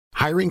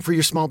Hiring for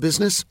your small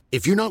business?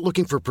 If you're not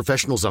looking for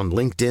professionals on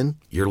LinkedIn,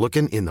 you're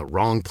looking in the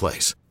wrong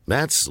place.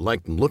 That's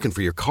like looking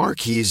for your car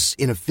keys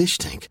in a fish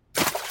tank.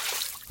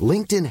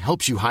 LinkedIn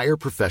helps you hire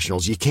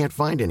professionals you can't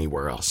find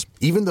anywhere else,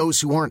 even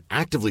those who aren't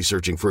actively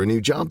searching for a new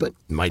job but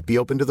might be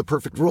open to the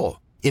perfect role.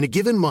 In a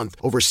given month,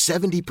 over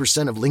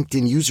 70% of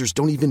LinkedIn users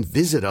don't even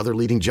visit other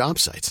leading job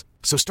sites.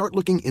 So start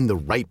looking in the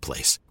right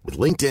place. With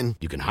LinkedIn,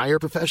 you can hire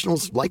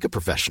professionals like a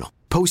professional.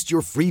 Post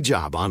your free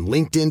job on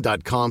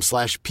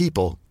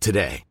linkedin.com/people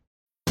today.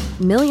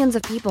 Millions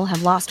of people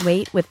have lost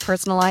weight with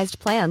personalized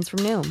plans from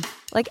Noom.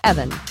 Like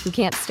Evan, who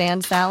can't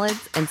stand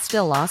salads and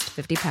still lost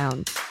 50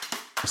 pounds.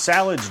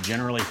 Salads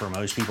generally for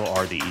most people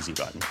are the easy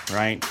button,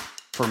 right?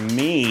 For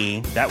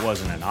me, that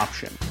wasn't an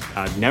option.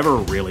 I never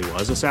really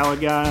was a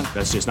salad guy.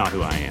 That's just not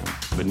who I am.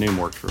 But Noom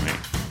worked for me.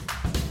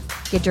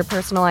 Get your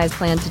personalized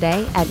plan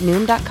today at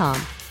Noom.com.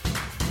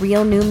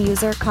 Real Noom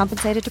user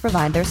compensated to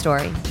provide their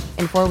story.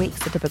 In 4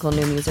 weeks, the typical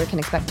Noom user can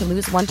expect to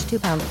lose 1 to 2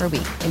 pounds per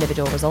week.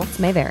 Individual results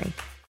may vary.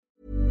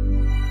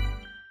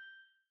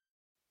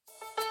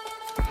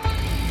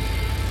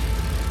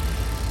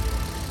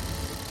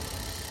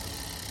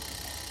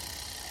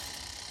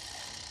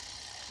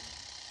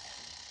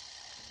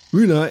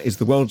 Rouleur is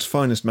the world's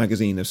finest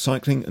magazine of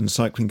cycling and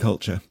cycling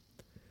culture.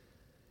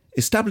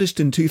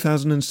 Established in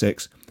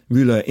 2006,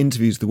 Rouleur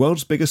interviews the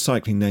world's biggest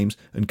cycling names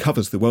and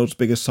covers the world's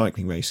biggest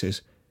cycling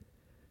races.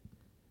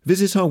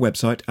 Visit our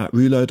website at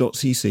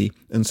rouleur.cc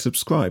and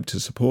subscribe to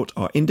support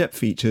our in-depth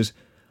features,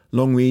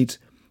 long reads,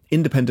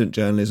 independent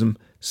journalism,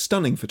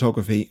 stunning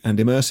photography and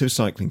immersive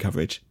cycling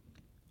coverage.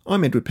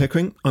 I'm Edward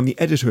Pickering, I'm the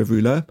editor of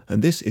Rouleur,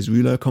 and this is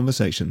Rouleur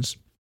Conversations.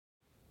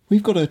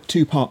 We've got a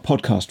two-part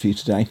podcast for you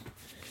today.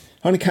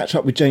 I'm going to catch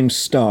up with James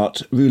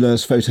Start,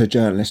 Rouleur's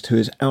photojournalist, who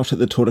is out at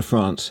the Tour de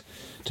France,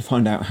 to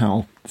find out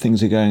how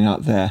things are going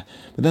out there.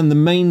 But then the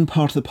main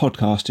part of the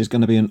podcast is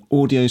going to be an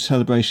audio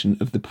celebration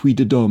of the Puy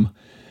de Dôme,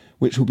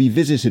 which will be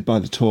visited by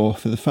the Tour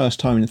for the first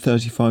time in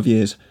 35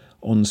 years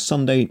on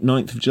Sunday,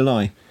 9th of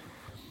July.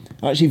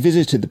 I actually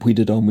visited the Puy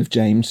de Dôme with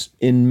James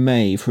in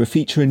May for a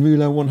feature in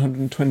Rouleur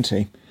 120,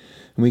 and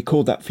we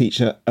called that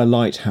feature A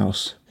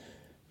Lighthouse.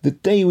 The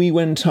day we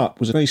went up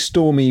was a very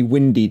stormy,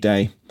 windy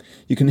day.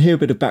 You can hear a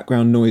bit of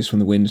background noise from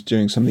the wind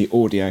during some of the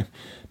audio,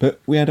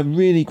 but we had a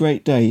really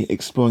great day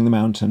exploring the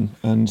mountain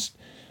and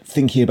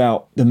thinking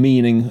about the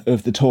meaning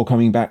of the Tour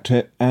coming back to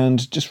it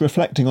and just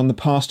reflecting on the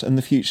past and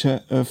the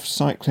future of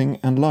cycling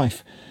and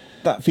life.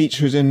 That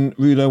feature is in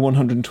Rouleur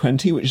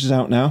 120, which is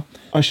out now.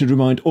 I should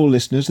remind all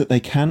listeners that they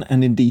can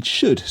and indeed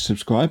should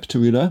subscribe to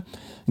Rouleur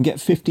and get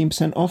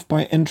 15% off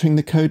by entering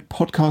the code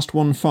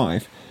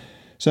podcast15.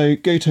 So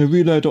go to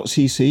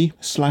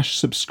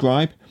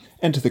rouleur.cc/subscribe,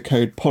 enter the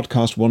code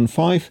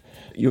podcast15,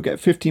 you'll get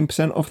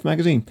 15% off the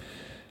magazine.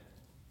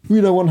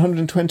 Rouleur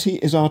 120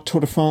 is our Tour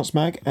de France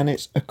mag, and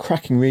it's a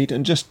cracking read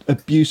and just a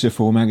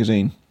beautiful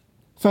magazine.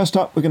 First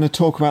up, we're going to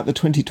talk about the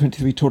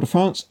 2023 Tour de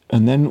France,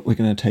 and then we're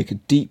going to take a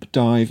deep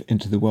dive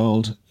into the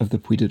world of the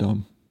Puy de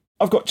Dôme.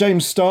 I've got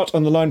James Start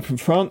on the line from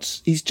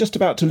France. He's just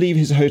about to leave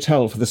his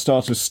hotel for the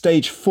start of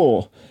stage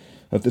 4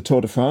 of the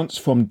Tour de France,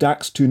 from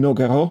Dax to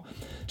Nogueras.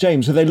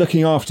 James, are they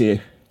looking after you?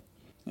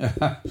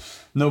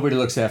 Nobody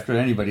looks after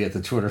anybody at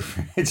the Tour de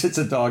France. It's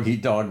a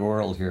dog-eat-dog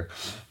world here.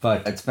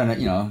 But it's been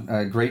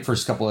a great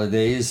first couple of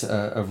days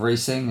of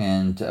racing,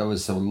 and it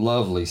was a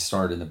lovely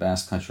start in the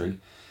Basque Country.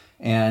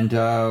 And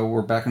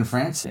we're back in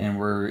France, and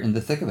we're in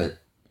the thick of it.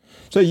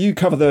 So you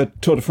cover the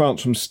Tour de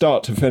France from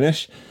start to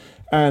finish,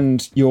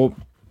 and you're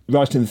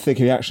right in the thick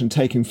of the action,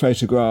 taking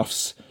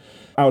photographs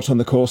out on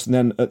the course and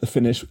then at the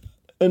finish.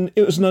 And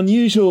it was an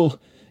unusual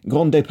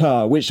Grand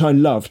Départ, which I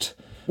loved.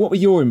 What were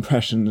your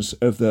impressions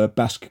of the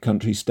Basque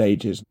Country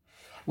stages?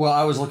 Well,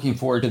 I was looking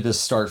forward to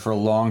this start for a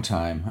long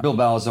time.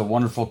 Bilbao is a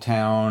wonderful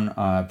town.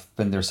 I've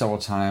been there several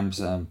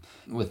times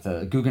with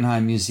the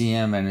Guggenheim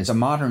Museum, and it's a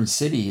modern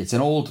city. It's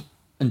an old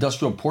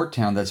industrial port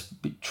town that's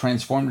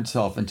transformed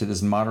itself into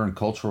this modern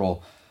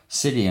cultural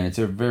city, and it's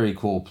a very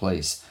cool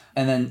place.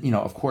 And then,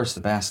 of course,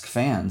 the Basque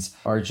fans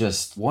are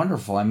just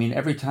wonderful. I mean,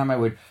 every time I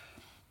would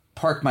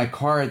park my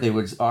car, they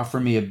would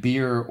offer me a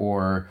beer,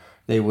 or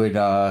they would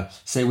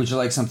say, would you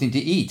like something to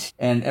eat?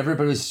 And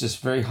everybody was just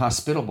very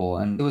hospitable,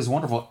 and it was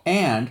wonderful.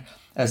 And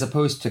as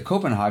opposed to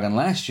Copenhagen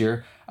last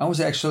year, I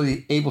was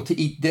actually able to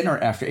eat dinner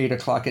after 8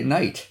 o'clock at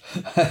night,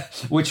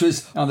 which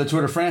was on the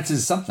Tour de France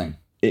is something.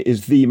 It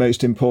is the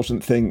most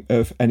important thing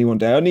of any one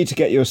day. I need to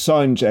get you a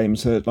sign,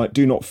 James,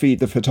 do not feed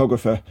the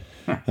photographer,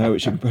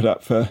 which you can put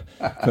up for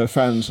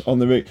fans on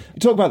the route. You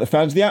talk about the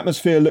fans, the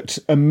atmosphere looked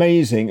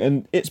amazing,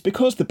 and it's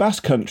because the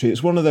Basque Country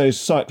is one of those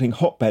cycling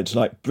hotbeds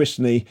like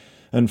Brittany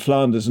and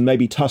Flanders and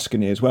maybe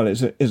Tuscany as well,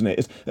 isn't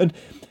it? And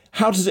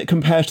how does it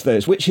compare to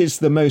those? Which is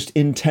the most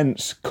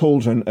intense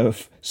cauldron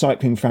of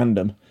cycling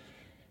fandom?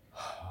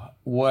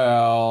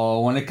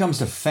 Well, when it comes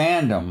to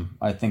fandom,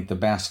 I think the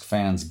Basque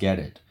fans get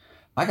it.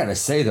 I got to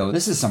say, though,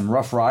 this is some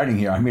rough riding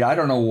here. I mean, I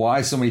don't know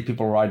why so many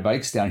people ride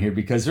bikes down here,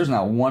 because there's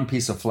not one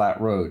piece of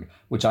flat road,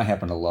 which I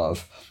happen to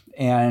love.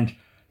 And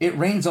it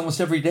rains almost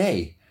every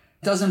day.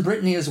 Does in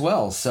Brittany as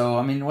well. So,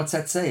 I mean, what's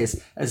that say?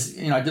 As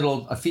you know, I did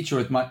a feature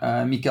with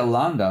Mikel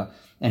Landa,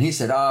 and he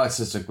said, it's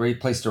just a great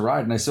place to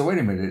ride. And I said, wait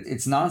a minute,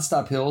 it's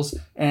nonstop hills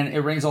and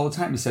it rains all the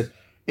time. He said,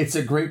 it's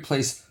a great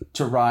place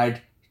to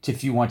ride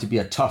if you want to be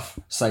a tough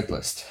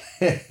cyclist.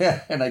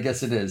 And I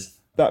guess it is.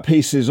 That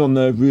piece is on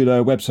the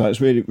Rouleur website. It's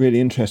really, really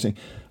interesting.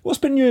 What's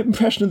been your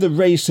impression of the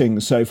racing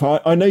so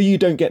far? I know you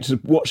don't get to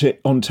watch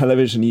it on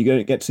television. You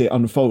don't get to see it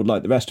unfold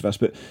like the rest of us.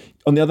 But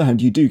on the other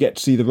hand, you do get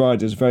to see the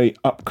riders very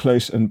up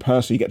close and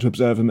personal. You get to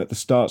observe them at the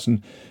starts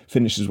and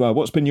finishes as well.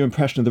 What's been your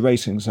impression of the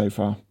racing so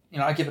far?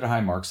 I give it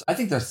high marks. I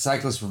think the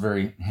cyclists were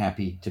very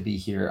happy to be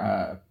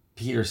here.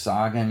 Peter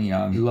Sagan,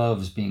 he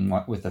loves being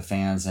with the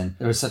fans, and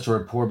there was such a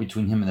rapport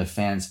between him and the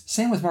fans.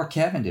 Same with Mark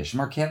Cavendish.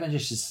 Mark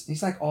Cavendish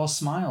he's like all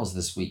smiles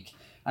this week.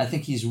 I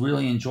think he's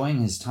really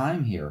enjoying his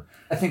time here.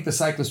 I think the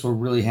cyclists were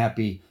really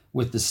happy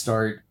with the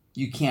start.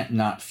 You can't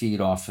not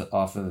feed off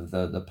of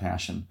the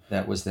passion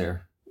that was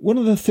there. One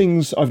of the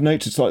things I've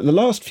noticed, like the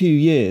last few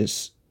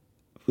years,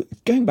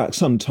 going back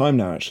some time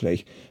now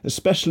actually,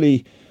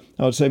 especially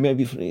I would say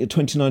maybe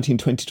 2019,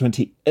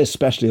 2020,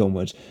 especially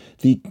onwards,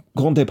 the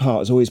Grand Départ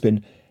has always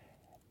been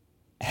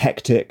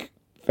hectic,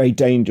 very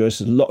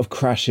dangerous, a lot of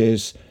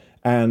crashes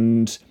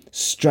and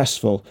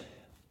stressful.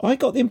 I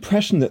got the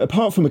impression that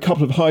apart from a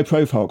couple of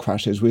high-profile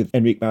crashes with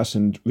Enric Mas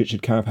and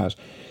Richard Carapaz,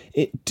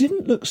 it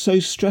didn't look so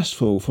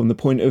stressful from the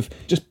point of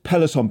just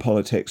peloton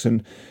politics.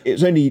 And it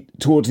was only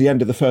towards the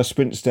end of the first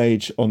sprint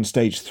stage on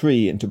stage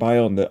 3 into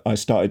Bayonne that I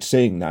started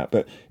seeing that.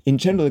 But in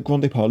general, the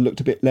Grand Départ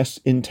looked a bit less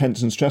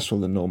intense and stressful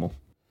than normal.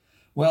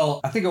 Well,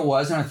 I think it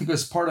was, and I think it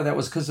was part of that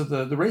was because of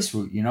the race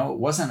route. It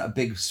wasn't a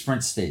big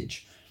sprint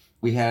stage.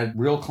 We had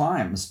real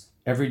climbs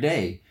every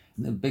day.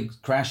 The big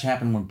crash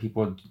happened when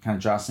people were kind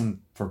of jostling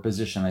for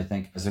position, I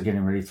think, as they're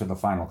getting ready for the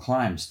final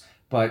climbs.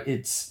 But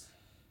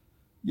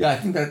I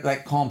think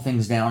that calmed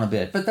things down a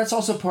bit. But that's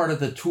also part of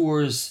the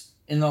tours.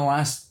 In the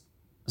last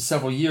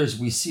several years,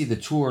 we see the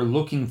tour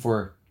looking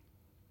for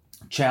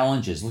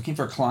challenges, looking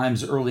for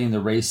climbs early in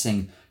the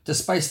racing to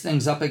spice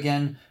things up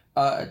again,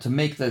 to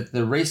make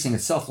the racing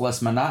itself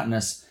less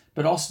monotonous,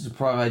 but also to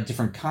provide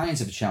different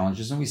kinds of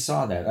challenges. And we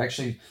saw that. I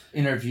actually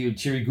interviewed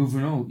Thierry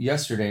Gouvenou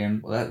yesterday,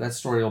 and that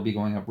story will be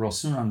going up real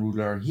soon on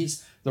Rouleur.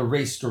 He's the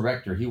race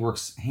director. He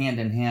works hand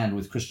in hand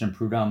with Christian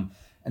Prudhomme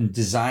and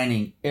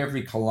designing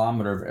every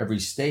kilometer of every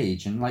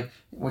stage. And like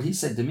what he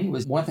said to me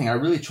was, one thing I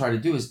really try to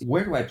do is,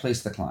 where do I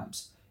place the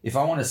climbs? If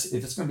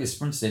it's going to be a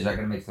sprint stage, I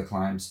got to make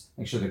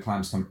sure the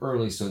climbs come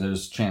early so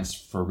there's a chance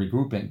for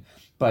regrouping.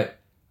 But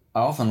I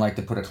often like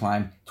to put a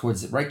climb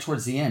right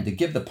towards the end to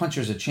give the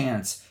punchers a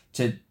chance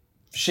to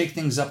shake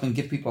things up and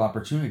give people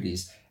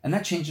opportunities. And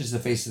that changes the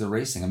face of the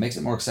racing. It makes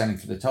it more exciting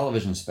for the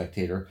television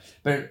spectator,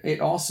 but it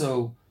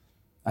also,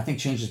 I think,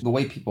 changes the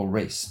way people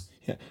race.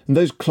 Yeah, and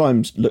those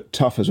climbs look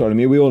tough as well. I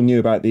mean, we all knew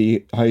about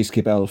the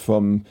Jaizkibel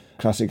from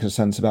Classica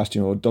San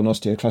Sebastian or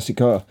Donostia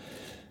Classica.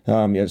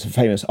 It's a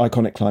famous,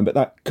 iconic climb, but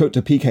that Côte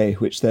de Piquet,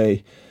 which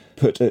they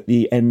put at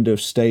the end of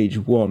stage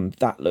 1,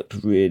 that looked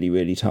really,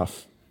 really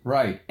tough.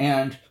 Right,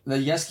 and the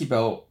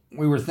Jaizkibel,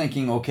 we were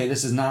thinking, okay,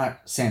 this is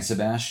not San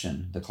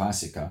Sebastian, the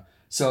Classica,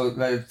 so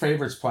the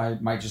favorites probably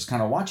might just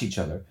kind of watch each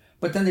other.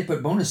 But then they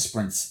put bonus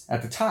sprints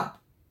at the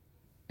top.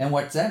 And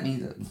what that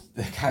means,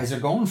 the guys are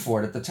going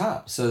for it at the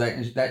top. So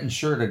that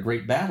ensured a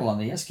great battle on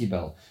the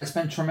Jaizkibel. It's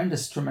been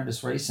tremendous,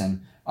 tremendous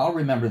racing. I'll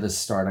remember this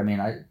start. I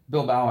mean,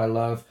 Bilbao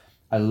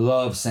I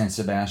love San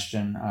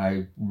Sebastian.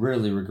 I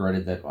really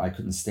regretted that I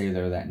couldn't stay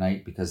there that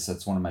night because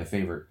that's one of my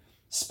favorite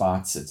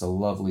spots. It's a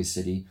lovely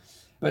city.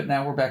 But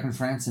now we're back in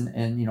France,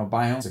 and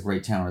Bayonne's a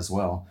great town as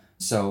well.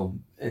 So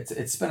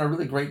it's been a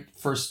really great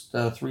first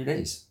 3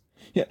 days.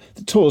 Yeah,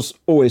 the tour's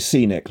always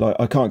scenic. Like,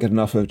 I can't get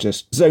enough of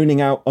just zoning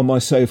out on my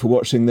sofa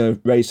watching the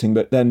racing,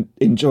 but then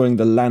enjoying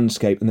the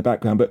landscape in the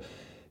background. But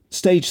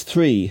stage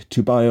 3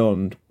 to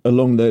Bayonne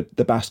along the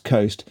Basque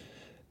coast,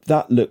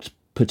 that looked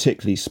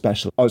particularly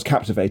special. I was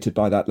captivated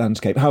by that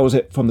landscape. How was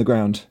it from the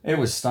ground? It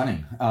was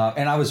stunning.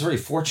 And I was very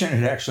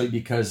fortunate, actually,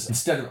 because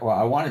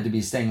I wanted to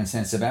be staying in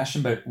San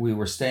Sebastian, but we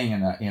were staying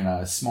in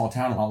a small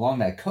town along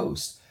that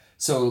coast.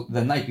 So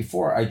the night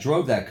before, I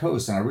drove that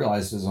coast, and I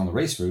realized it was on the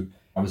race route.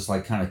 I was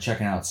like kind of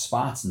checking out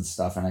spots and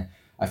stuff, and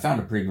I found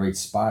a pretty great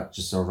spot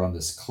just over on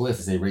this cliff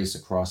as they raced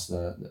across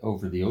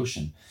over the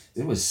ocean.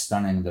 It was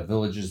stunning. The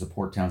villages, the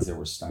port towns there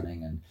were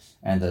stunning,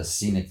 and the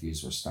scenic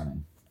views were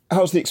stunning.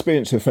 How's the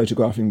experience of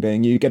photographing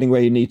being? You getting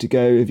where you need to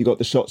go? Have you got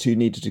the shots you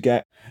needed to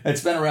get?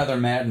 It's been rather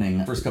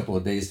maddening. First couple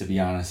of days, to be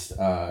honest.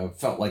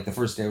 Felt like the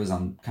first day was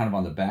on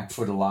the back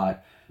foot a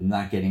lot,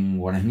 not getting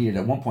what I needed.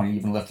 At one point, I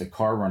even left the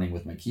car running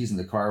with my keys in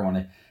the car.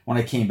 When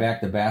I came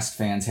back, the Basque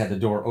fans had the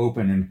door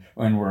open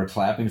and were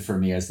clapping for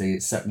me as they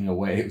set me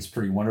away. It was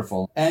pretty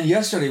wonderful. And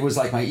yesterday was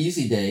like my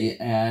easy day,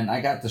 and I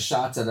got the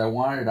shots that I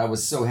wanted. I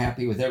was so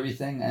happy with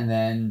everything. And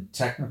then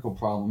technical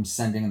problems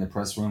sending in the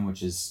press room,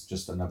 which is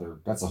just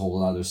that's a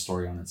whole other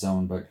story on its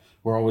own. But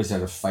we're always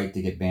at a fight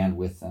to get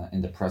bandwidth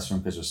in the press room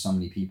because there's so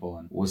many people,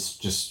 and was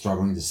just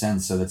struggling to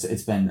send. So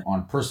it's been on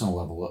a personal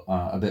level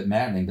a bit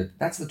maddening. But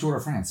that's the Tour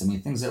de France. I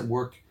mean, things that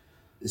work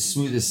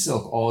smooth as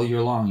silk all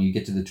year long. You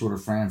get to the Tour de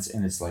France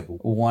and it's like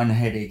one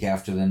headache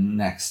after the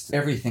next.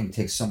 Everything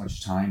takes so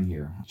much time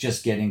here.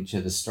 Just getting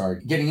into the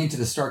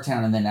start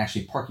town and then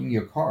actually parking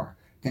your car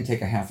can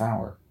take a half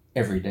hour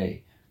every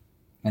day.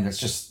 And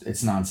it's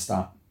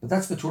nonstop. But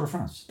that's the Tour de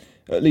France.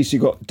 At least you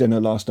got dinner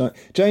last night.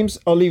 James,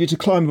 I'll leave you to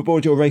climb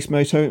aboard your race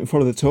moto and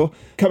follow the Tour.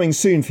 Coming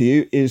soon for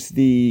you is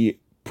the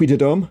Puy de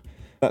Dôme.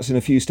 That's in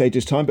a few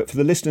stages' time, but for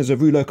the listeners of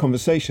Rouleur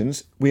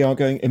Conversations, we are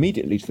going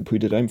immediately to the Puy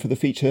de Dôme for the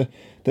feature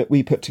that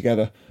we put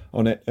together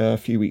on it a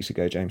few weeks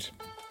ago, James.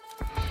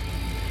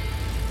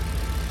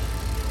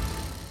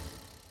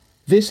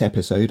 This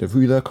episode of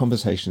Rouleur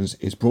Conversations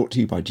is brought to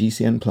you by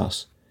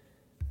GCN+.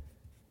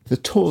 The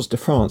Tours de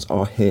France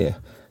are here.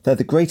 They're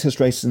the greatest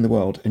races in the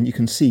world, and you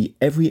can see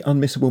every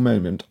unmissable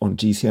moment on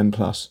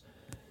GCN+.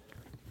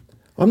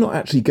 I'm not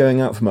actually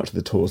going out for much of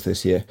the tours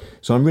this year,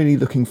 so I'm really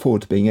looking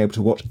forward to being able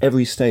to watch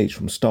every stage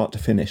from start to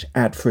finish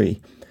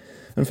ad-free.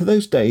 And for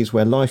those days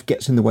where life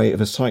gets in the way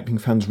of a cycling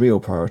fan's real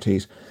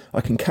priorities,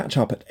 I can catch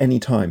up at any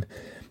time,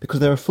 because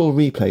there are full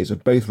replays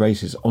of both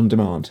races on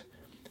demand.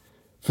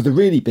 For the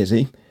really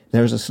busy,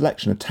 there is a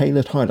selection of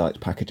tailored highlights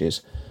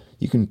packages.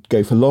 You can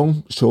go for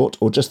long, short,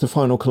 or just the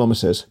final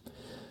kilometres.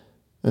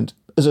 And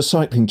as a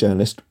cycling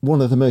journalist,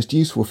 one of the most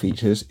useful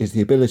features is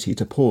the ability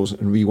to pause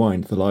and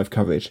rewind the live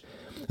coverage.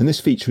 And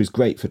this feature is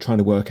great for trying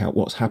to work out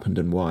what's happened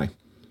and why.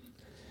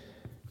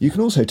 You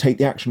can also take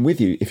the action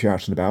with you if you're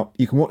out and about.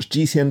 You can watch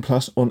GCN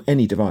Plus on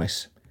any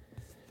device.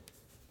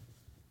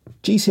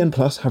 GCN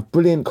Plus have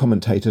brilliant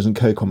commentators and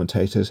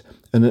co-commentators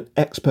and an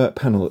expert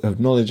panel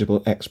of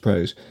knowledgeable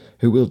ex-pros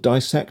who will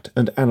dissect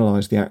and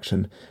analyse the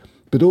action,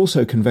 but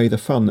also convey the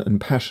fun and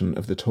passion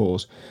of the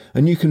tours.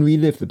 And you can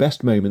relive the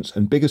best moments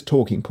and biggest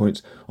talking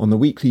points on the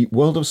weekly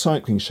World of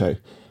Cycling show,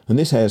 and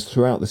this airs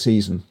throughout the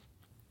season.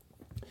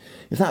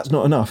 If that's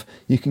not enough,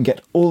 you can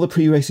get all the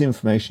pre-race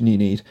information you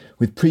need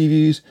with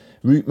previews,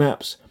 route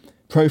maps,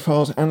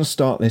 profiles and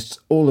start lists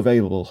all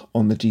available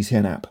on the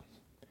GCN app.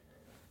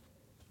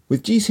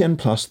 With GCN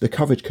Plus, the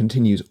coverage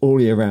continues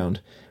all year round,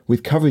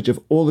 with coverage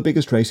of all the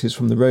biggest races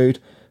from the road,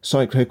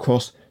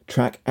 cyclocross,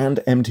 track and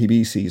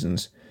MTB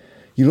seasons.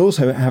 You'll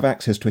also have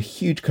access to a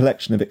huge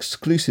collection of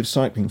exclusive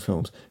cycling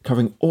films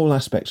covering all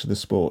aspects of the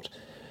sport,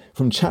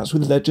 from chats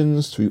with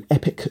legends through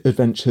epic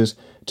adventures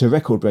to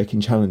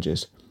record-breaking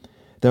challenges.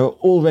 There are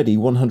already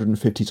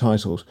 150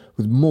 titles,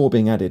 with more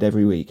being added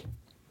every week.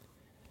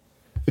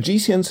 A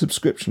GCN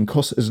subscription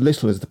costs as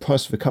little as the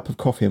price of a cup of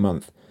coffee a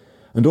month,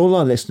 and all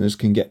our listeners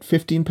can get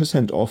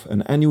 15% off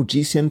an annual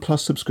GCN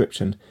Plus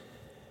subscription.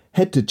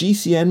 Head to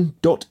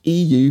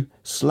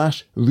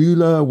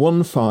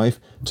gcn.eu/rouleur15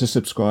 to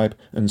subscribe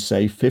and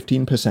save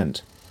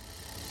 15%.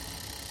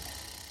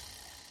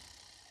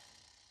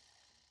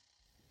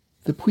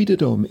 The Puy de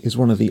Dôme is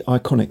one of the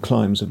iconic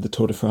climbs of the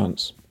Tour de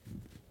France.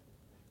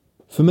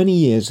 For many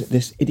years,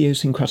 this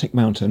idiosyncratic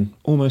mountain,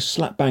 almost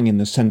slap bang in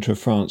the centre of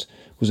France,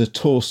 was a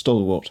Tour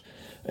stalwart,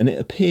 and it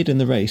appeared in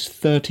the race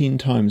 13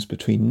 times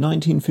between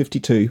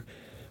 1952,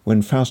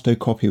 when Fausto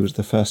Coppi was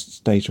the first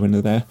stage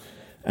winner there,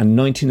 and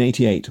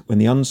 1988, when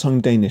the unsung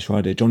Danish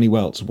rider Johnny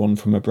Weltz won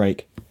from a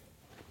break.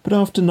 But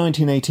after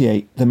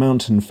 1988, the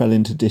mountain fell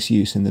into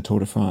disuse in the Tour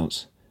de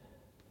France.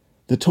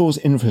 The Tour's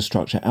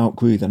infrastructure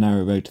outgrew the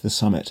narrow road to the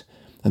summit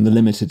and the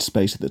limited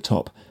space at the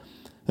top,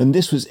 and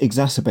this was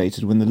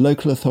exacerbated when the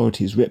local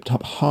authorities ripped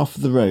up half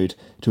of the road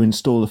to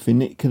install a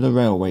funicular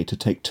railway to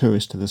take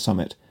tourists to the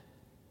summit.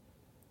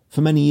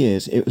 For many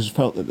years, it was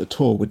felt that the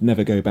Tour would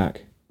never go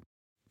back.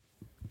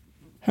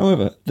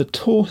 However, the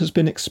Tour has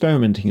been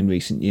experimenting in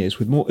recent years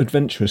with more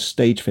adventurous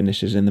stage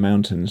finishes in the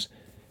mountains.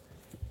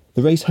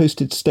 The race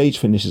hosted stage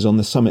finishes on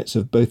the summits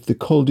of both the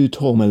Col du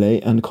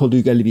Tourmalet and Col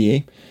du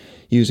Galibier,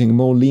 using a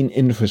more lean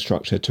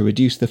infrastructure to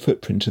reduce the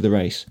footprint of the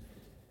race.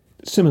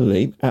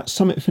 Similarly, at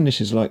summit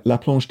finishes like La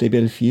Planche des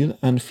Bellefilles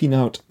and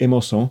Finaut et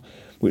Mosson,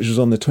 which was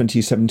on the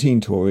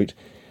 2017 Tour route,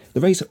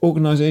 the race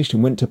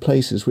organisation went to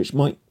places which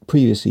might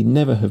previously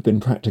never have been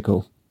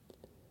practical.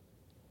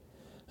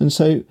 And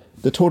so,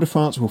 the Tour de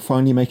France will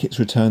finally make its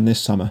return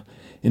this summer,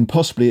 in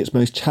possibly its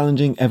most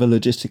challenging ever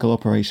logistical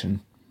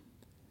operation.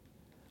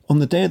 On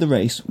the day of the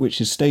race,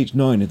 which is stage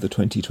 9 of the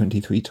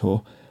 2023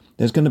 Tour,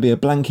 there's going to be a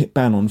blanket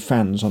ban on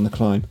fans on the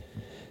climb,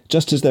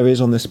 just as there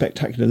is on the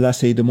spectacular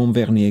Lacet de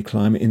Montvernier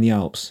climb in the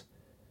Alps.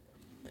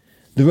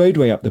 The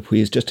roadway up the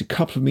Puy is just a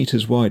couple of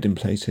metres wide in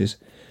places,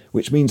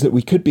 which means that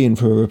we could be in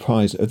for a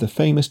reprise of the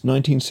famous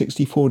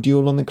 1964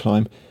 duel on the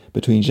climb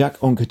between Jacques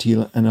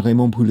Anquetil and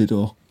Raymond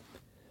Poulidor.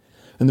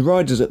 And the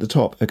riders at the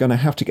top are going to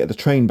have to get the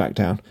train back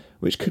down,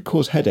 which could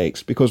cause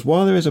headaches because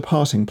while there is a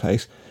passing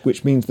place,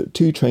 which means that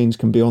 2 trains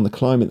can be on the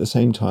climb at the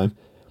same time,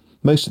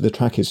 most of the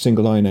track is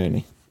single line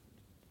only.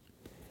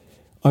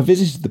 I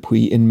visited the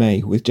Puy in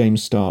May with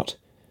James Start,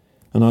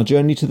 and our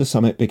journey to the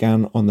summit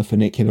began on the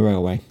funicular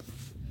railway.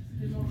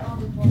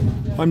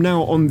 I'm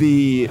now on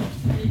the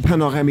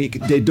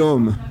Panoramique des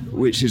Dômes,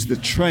 which is the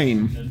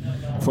train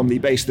from the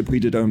base of the Puy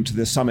de Dôme to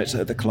the summit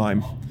of the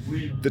climb.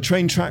 The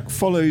train track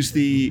follows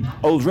the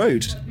old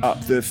road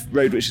up the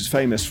road which is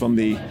famous from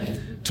the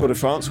Tour de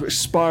France, which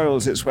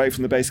spirals its way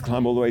from the base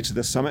climb all the way to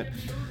the summit.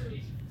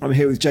 I'm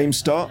here with James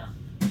Stark,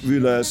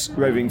 Rouleur's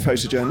roving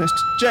photojournalist.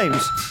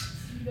 James,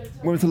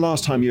 when was the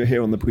last time you were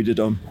here on the Puy de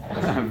Dôme?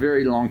 A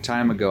very long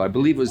time ago. I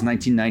believe it was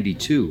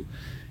 1992.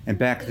 And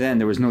back then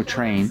there was no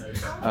train.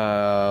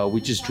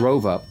 We just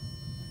drove up.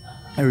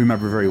 I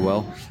remember very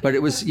well. But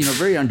it was,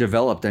 very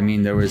undeveloped. I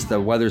mean, there was the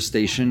weather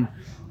station.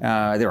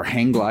 There were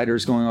hang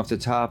gliders going off the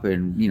top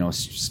and,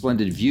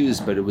 splendid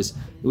views, but it was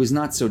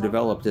not so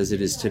developed as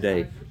it is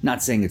today.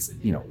 Not saying it's,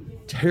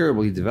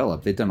 terribly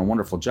developed. They've done a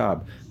wonderful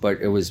job,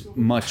 but it was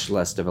much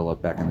less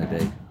developed back in the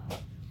day.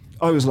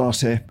 I was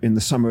last here in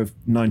the summer of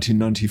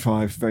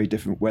 1995, very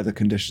different weather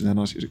conditions, and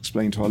I should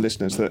explain to our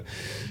listeners that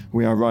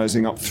we are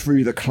rising up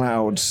through the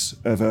clouds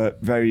of a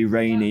very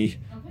rainy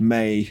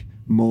May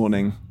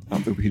morning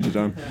up the Puy de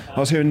Dôme. I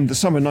was here in the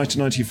summer of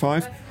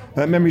 1995.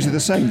 Memories are the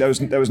same. There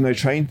was no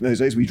train in those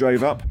days. We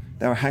drove up.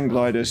 There were hang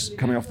gliders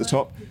coming off the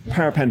top,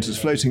 parapenters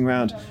floating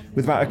around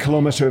with about a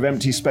kilometre of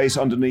empty space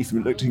underneath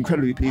them. It looked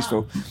incredibly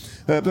peaceful.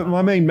 But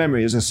my main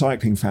memory as a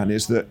cycling fan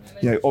is that,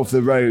 of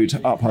the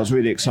road up, I was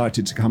really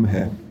excited to come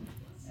here.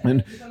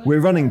 And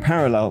we're running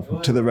parallel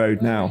to the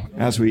road now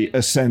as we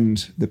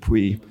ascend the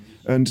Puy.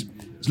 And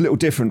it's a little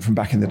different from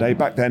back in the day.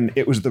 Back then,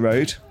 it was the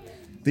road.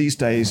 These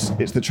days,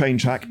 it's the train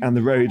track and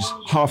the road,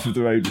 half of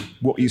the road,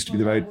 what used to be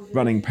the road,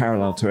 running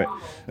parallel to it.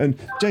 And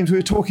James, we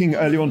were talking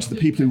earlier on to the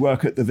people who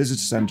work at the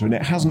visitor centre, and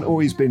it hasn't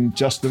always been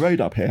just the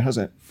road up here, has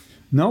it?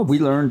 No, we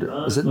learned,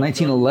 was it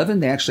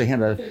 1911? They actually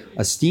had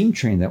a steam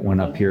train that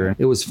went up here.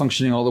 It was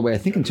functioning all the way, I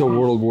think, until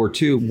World War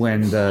II,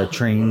 when the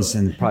trains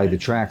and probably the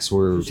tracks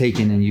were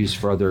taken and used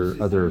for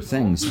other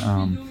things.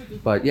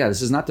 But yeah,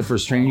 this is not the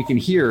first train. You can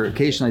hear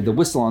occasionally the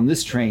whistle on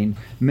this train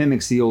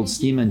mimics the old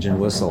steam engine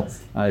whistle.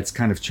 It's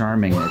kind of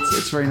charming.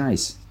 It's very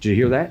nice. Did you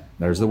hear that?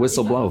 There's the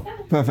whistle blow.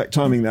 Perfect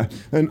timing there.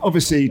 And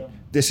obviously,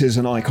 this is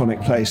an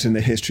iconic place in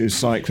the history of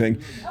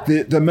cycling.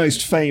 The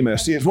most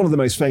famous, it's one of the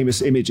most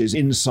famous images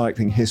in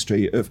cycling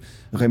history of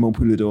Raymond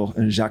Poulidor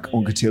and Jacques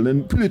Anquetil.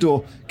 And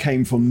Poulidor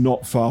came from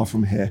not far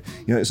from here.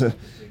 It's an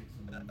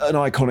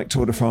iconic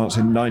Tour de France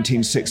in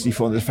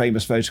 1964. There's a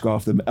famous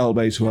photograph of them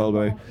elbow to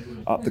elbow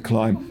up the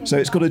climb. So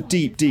it's got a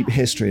deep, deep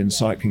history in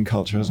cycling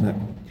culture, hasn't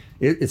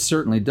it? It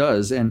certainly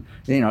does. And,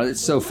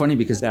 it's so funny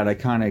because that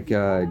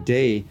iconic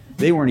day,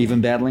 they weren't even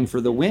battling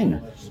for the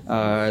win.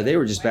 They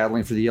were just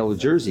battling for the yellow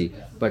jersey.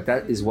 But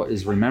that is what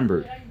is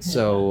remembered.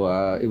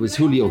 So it was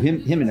Julio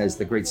Jimenez,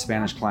 the great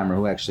Spanish climber,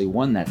 who actually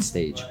won that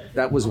stage.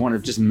 That was one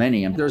of just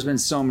many. There's been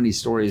so many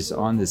stories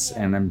on this,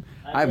 and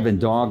I've been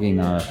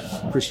dogging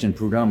Christian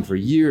Prudhomme for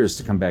years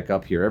to come back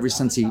up here. Ever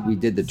since we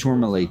did the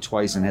Tourmalet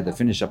twice and had to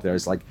finish up there,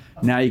 it's like,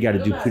 now you got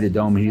to do Puy de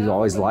Dôme. And he's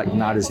always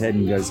nod his head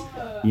and goes,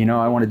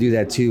 I want to do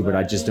that too, but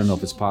I just don't know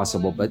if it's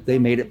possible. But they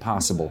made it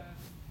possible.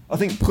 I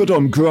think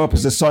Prudhomme grew up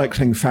as a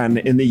cycling fan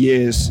in the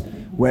years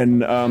when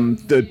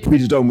the Puy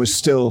de Dôme was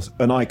still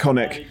an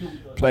iconic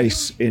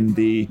place in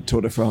the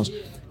Tour de France.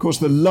 Of course,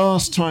 the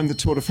last time the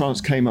Tour de France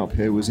came up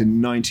here was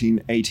in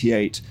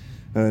 1988,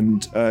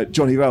 and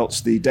Johnny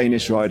Veltz, the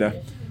Danish rider,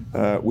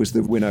 was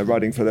the winner,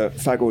 riding for the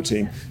Fagor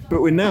team.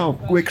 But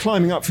we're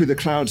climbing up through the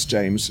clouds,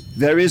 James.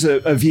 There is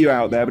a view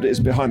out there, but it is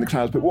behind the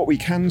clouds. But what we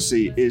can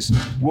see is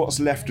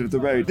what's left of the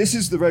road. This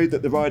is the road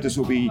that the riders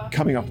will be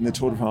coming up in the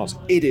Tour de France.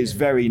 It is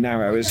very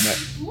narrow,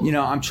 isn't it?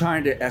 I'm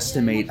trying to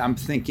estimate. I'm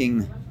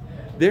thinking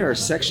there are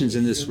sections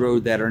in this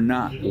road that are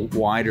not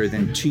wider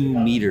than 2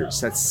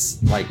 meters.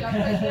 That's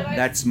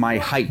my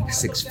height,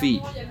 6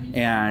 feet.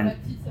 And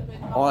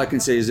all I can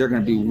say is there's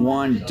going to be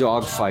one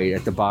dogfight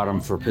at the bottom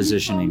for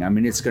positioning. I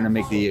mean, it's going to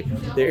make the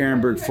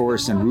Ehrenberg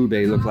Forest and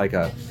Roubaix look like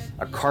a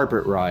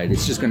carpet ride.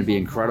 It's just going to be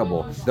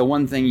incredible. The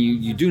one thing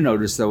you do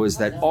notice, though, is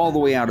that all the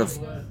way out of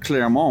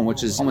Clermont,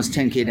 which is almost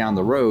 10K down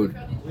the road,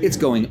 it's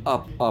going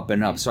up, up,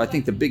 and up. So I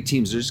think the big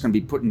teams are just going to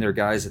be putting their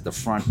guys at the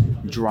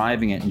front,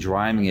 driving it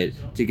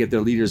to get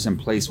their leaders in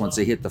place once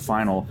they hit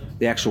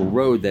the actual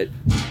road, that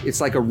it's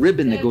like a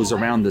ribbon that goes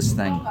around this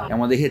thing. And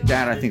when they hit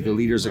that, I think the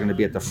leaders are going to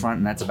be at the front,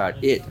 and that's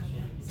about it.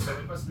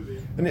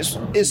 And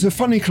it's a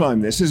funny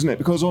climb, this, isn't it?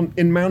 Because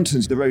in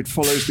mountains, the road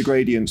follows the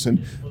gradients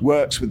and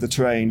works with the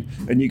terrain,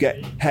 and you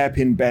get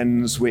hairpin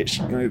bends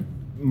which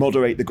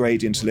moderate the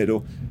gradient a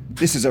little.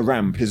 This is a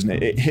ramp, isn't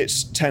it? It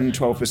hits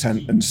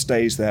 10-12% and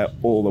stays there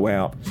all the way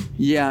up.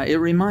 Yeah, it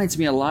reminds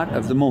me a lot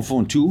of the Mont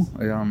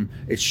Ventoux.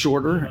 It's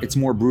shorter, it's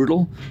more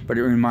brutal, but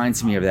it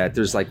reminds me of that.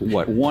 There's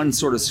one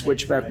sort of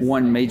switchback,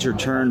 one major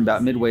turn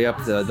about midway up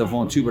the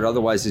Ventoux, but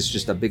otherwise it's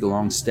just a big,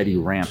 long, steady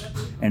ramp,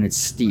 and it's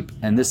steep.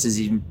 And this is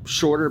even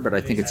shorter, but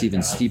I think it's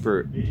even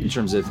steeper in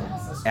terms of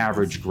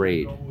average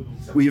grade.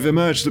 We've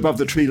emerged above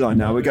the tree line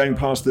now. We're going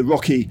past the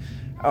rocky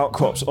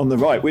outcrops on the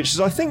right, which is,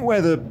 I think, where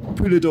the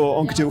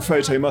Poulidor-Anquetil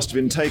photo must have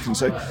been taken.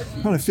 So it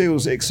kind of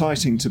feels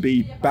exciting to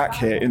be back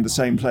here in the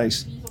same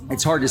place.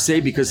 It's hard to say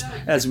because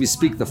as we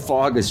speak, the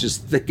fog is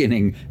just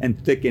thickening and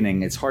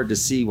thickening. It's hard to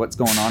see what's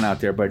going on out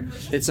there, but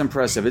it's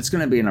impressive. It's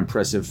going to be an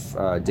impressive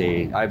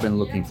day. I've been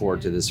looking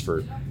forward to this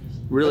for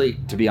really,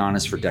 to be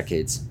honest, for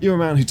decades. You're a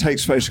man who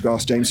takes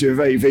photographs, James. You're a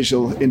very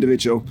visual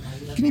individual.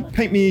 Can you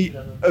paint me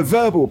a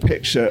verbal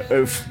picture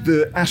of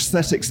the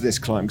aesthetics of this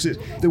climb? Because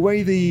the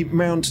way the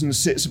mountain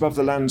sits above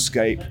the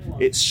landscape,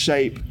 its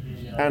shape,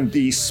 and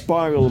the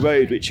spiral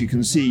road which you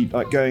can see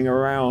like going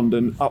around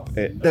and up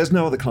it. There's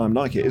no other climb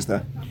like it, is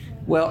there?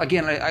 Well,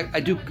 again, I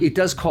do. It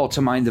does call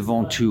to mind the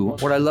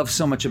Ventoux. What I love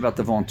so much about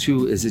the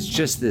Ventoux is it's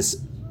just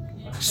this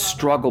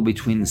struggle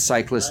between the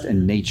cyclist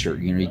and nature.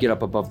 You know, you get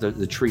up above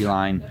the tree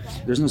line.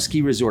 There's no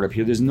ski resort up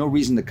here. There's no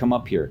reason to come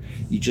up here.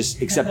 You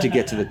just except to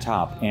get to the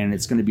top, and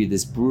it's going to be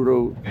this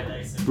brutal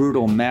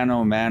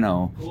mano a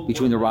mano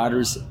between the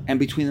riders and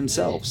between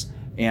themselves.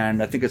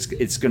 And I think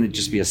it's going to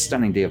just be a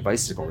stunning day of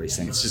bicycle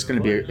racing. It's just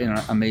going to be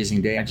an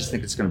amazing day. I just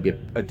think it's going to be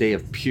a day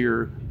of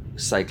pure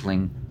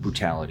cycling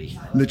brutality.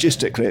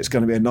 Logistically, it's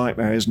going to be a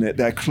nightmare, isn't it?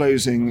 They're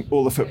closing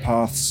all the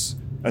footpaths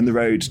and the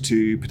road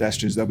to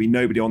pedestrians. There'll be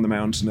nobody on the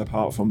mountain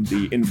apart from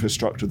the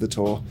infrastructure of the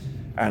Tour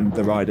and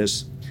the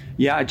riders.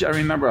 Yeah, I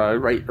remember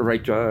right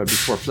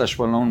before Flèche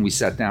Wallonne, we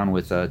sat down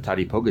with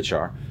Tadej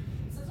Pogačar,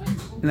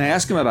 and I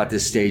asked him about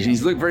this stage, and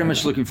he's very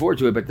much looking forward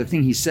to it. But the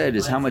thing he said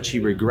is how much he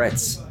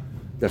regrets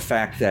the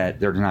fact that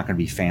there are not going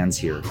to be fans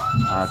here,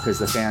 because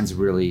the fans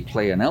really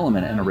play an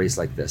element in a race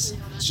like this.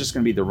 It's just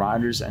going to be the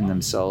riders and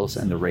themselves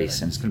and the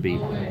race, and it's going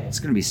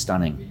to be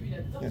stunning.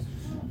 Yeah.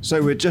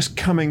 So we're just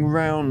coming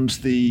round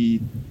the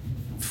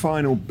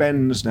final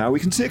bends now. We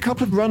can see a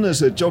couple of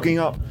runners are jogging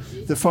up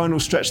the final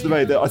stretch of the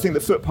road. I think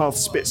the footpath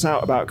spits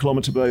out about a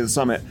kilometre below the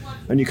summit,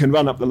 and you can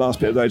run up the last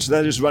bit of the road. So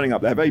they're just running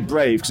up there, very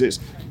brave, because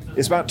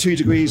it's about 2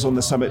 degrees on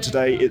the summit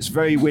today. It's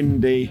very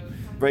windy,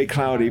 very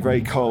cloudy,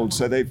 very cold,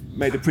 so they've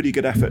made a pretty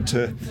good effort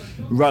to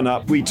run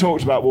up. We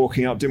talked about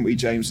walking up, didn't we,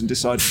 James, and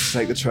decided to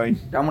take the train.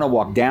 I'm going to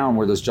walk down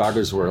where those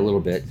joggers were a little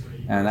bit,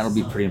 and that'll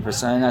be pretty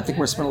impressive. And I think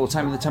we're going to spend a little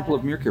time in the Temple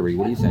of Mercury.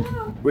 What do you think?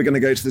 We're going to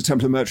go to the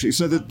Temple of Mercury.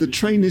 So the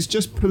train is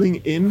just pulling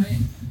in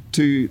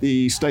to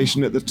the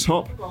station at the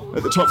top.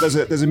 At the top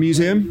there's a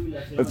museum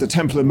of the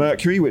Temple of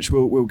Mercury, which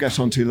we'll get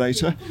onto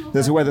later.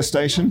 There's a weather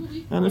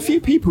station and a few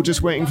people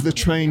just waiting for the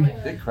train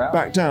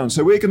back down.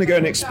 So we're going to go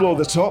and explore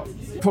the top.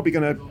 Probably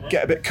going to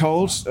get a bit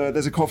cold.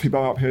 There's a coffee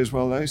bar up here as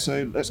well though,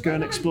 so let's go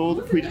and explore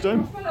the Puy de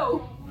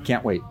Dôme.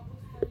 Can't wait.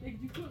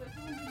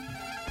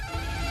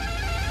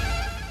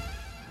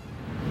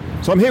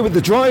 So I'm here with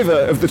the driver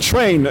of the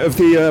train of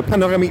the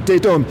Panoramique des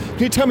Dômes. Can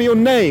you tell me your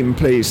name,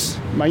 please?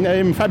 My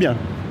name Fabien.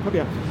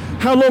 Fabien.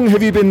 How long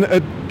have you been a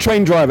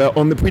train driver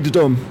on the Puy de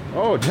Dôme?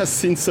 Oh, just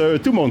since 2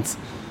 months.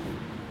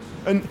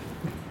 And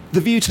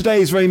the view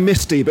today is very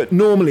misty, but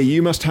normally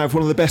you must have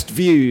one of the best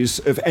views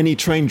of any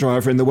train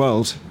driver in the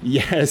world.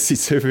 Yes,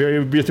 it's a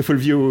very beautiful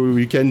view.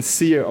 You can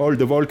see all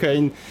the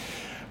volcano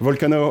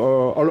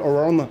all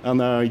around,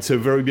 and it's a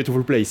very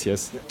beautiful place,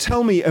 yes.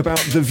 Tell me about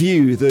the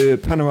view, the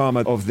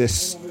panorama of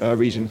this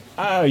region.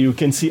 You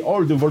can see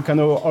all the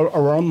volcano all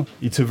around.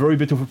 It's a very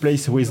beautiful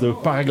place with the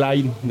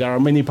paraglide. There are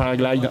many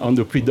paraglides on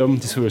the Puy de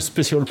Dôme. This is a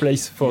special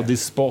place for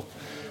this sport.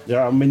 There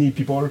are many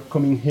people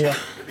coming here.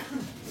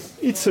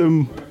 It's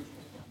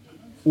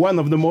one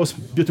of the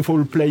most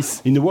beautiful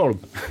places in the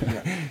world.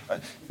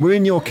 We're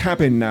in your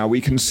cabin now.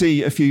 We can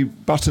see a few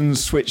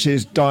buttons,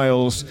 switches,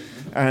 dials,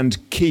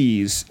 and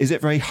keys. Is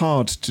it very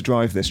hard to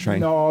drive this train?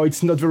 No,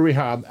 it's not very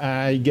hard.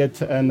 I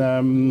get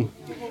an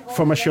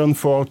formation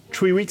for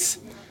 3 weeks.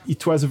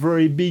 It was a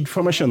very big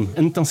formation,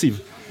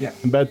 intensive. Yeah.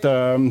 But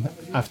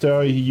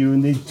after you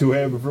need to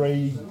have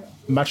very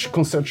much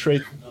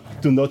concentrate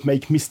to not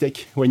make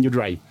mistake when you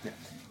drive. Yeah.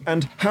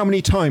 And how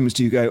many times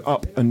do you go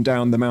up and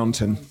down the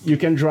mountain? You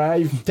can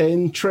drive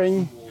 10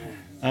 trains.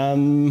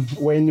 And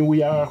when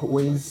we are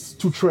with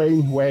 2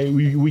 trains, where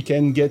we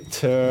can get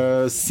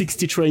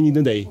 60 trains in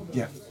a day.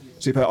 Yeah.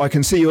 Super. I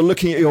can see you're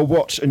looking at your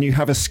watch and you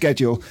have a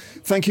schedule.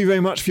 Thank you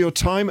very much for your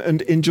time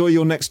and enjoy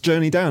your next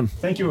journey down.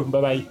 Thank you.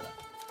 Bye-bye.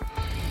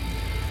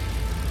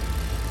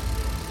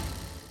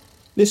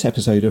 This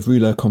episode of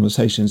Rouleur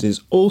Conversations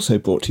is also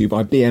brought to you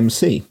by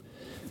BMC.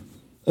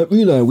 At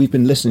Rouleur, we've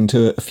been listening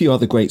to a few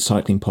other great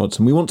cycling pods,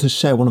 and we want to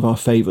share one of our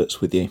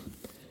favourites with you.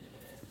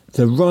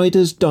 The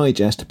Rider's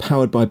Digest,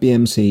 powered by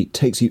BMC,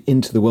 takes you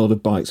into the world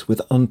of bikes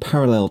with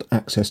unparalleled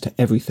access to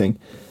everything,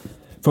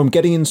 from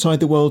getting inside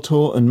the World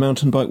Tour and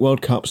Mountain Bike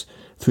World Cups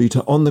through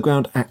to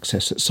on-the-ground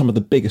access at some of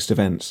the biggest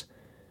events.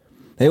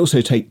 They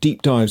also take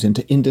deep dives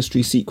into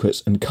industry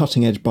secrets and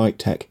cutting-edge bike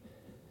tech.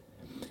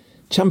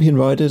 Champion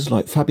riders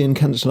like Fabian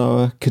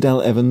Cancellara,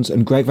 Cadel Evans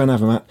and Greg Van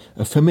Avermaet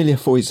are familiar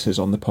voices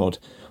on the pod,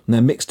 and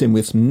they're mixed in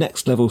with some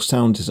next-level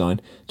sound design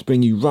to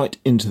bring you right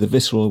into the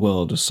visceral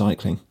world of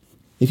cycling.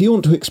 If you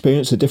want to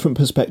experience a different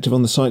perspective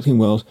on the cycling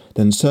world,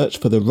 then search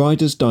for the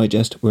Rider's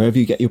Digest wherever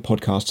you get your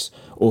podcasts,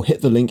 or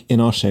hit the link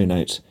in our show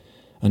notes.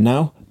 And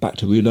now, back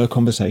to Rouleur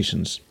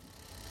Conversations.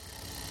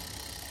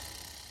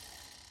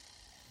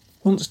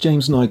 Once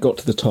James and I got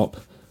to the top,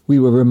 we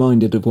were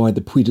reminded of why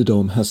the Puy de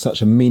Dôme has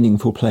such a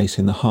meaningful place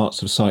in the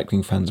hearts of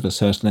cycling fans of a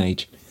certain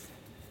age.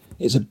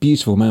 It's a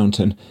beautiful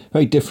mountain,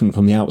 very different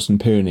from the Alps and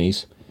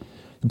Pyrenees.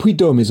 The Puy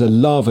de Dôme is a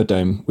lava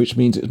dome, which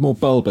means it's more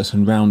bulbous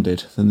and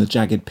rounded than the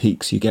jagged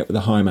peaks you get with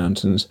the high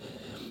mountains,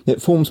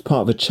 It forms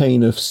part of a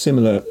chain of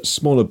similar,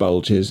 smaller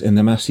bulges in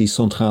the Massif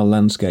Central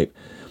landscape.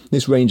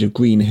 This range of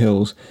green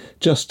hills,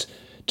 just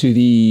to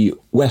the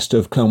west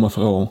of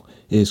Clermont-Ferrand,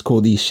 is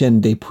called the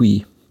Chaîne des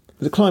Puys.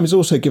 The climb is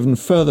also given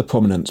further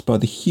prominence by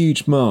the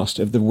huge mast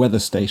of the weather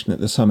station at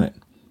the summit.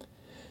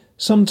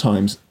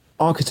 Sometimes,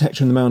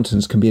 architecture in the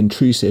mountains can be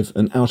intrusive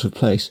and out of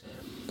place,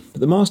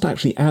 but the mast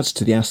actually adds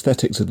to the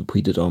aesthetics of the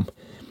Puy de Dôme.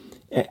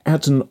 It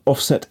adds an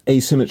offset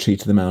asymmetry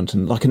to the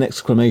mountain, like an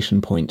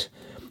exclamation point,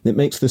 that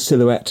makes the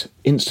silhouette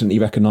instantly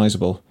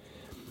recognisable.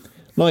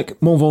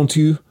 Like Mont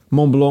Ventoux,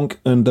 Mont Blanc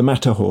and the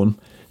Matterhorn,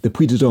 the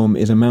Puy de Dôme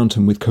is a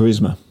mountain with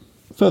charisma.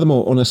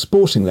 Furthermore, on a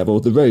sporting level,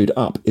 the road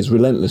up is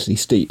relentlessly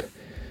steep.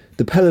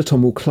 The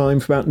peloton will climb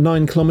for about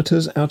 9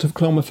 kilometres out of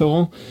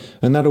Clermont-Ferrand,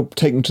 and that'll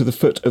take them to the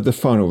foot of the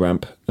final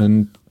ramp,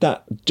 and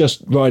that,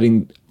 just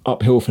riding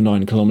uphill for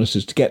 9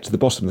 kilometres to get to the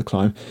bottom of the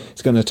climb,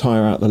 is going to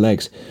tire out the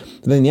legs.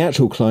 But then the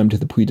actual climb to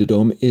the Puy de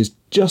Dôme is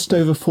just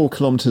over 4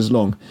 kilometres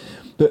long,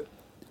 but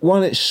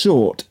while it's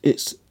short,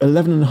 it's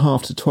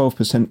 11.5 to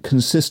 12%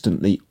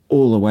 consistently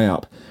all the way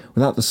up,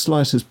 without the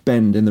slightest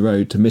bend in the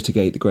road to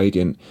mitigate the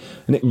gradient,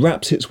 and it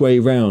wraps its way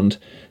round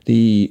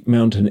the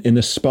mountain in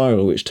a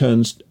spiral which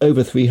turns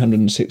over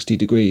 360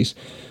 degrees.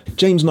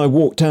 James and I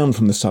walked down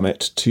from the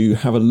summit to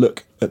have a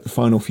look at the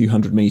final few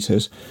hundred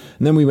metres,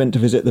 and then we went to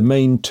visit the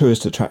main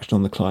tourist attraction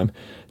on the climb,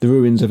 the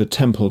ruins of a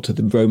temple to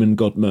the Roman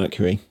god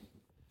Mercury.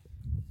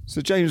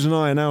 So James and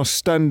I are now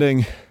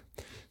standing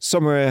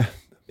somewhere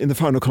in the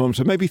final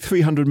kilometre, maybe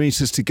 300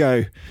 metres to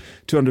go,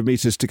 200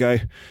 metres to go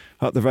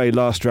up the very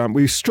last ramp.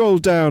 We've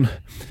strolled down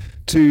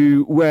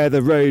to where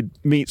the road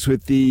meets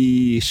with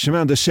the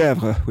Chemin de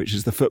Chèvre, which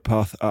is the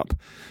footpath up.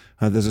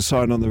 There's a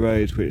sign on the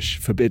road which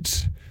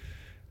forbids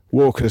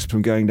walkers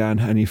from going down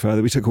any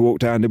further. We took a walk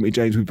down, didn't we,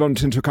 James? We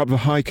bumped into a couple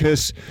of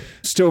hikers.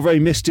 Still very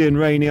misty and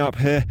rainy up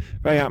here,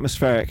 very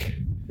atmospheric.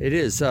 It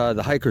is.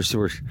 The hikers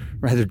were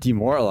rather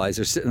demoralized.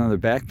 They're sitting on their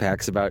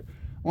backpacks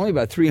only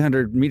about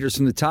 300 meters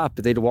from the top,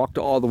 but they'd walked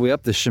all the way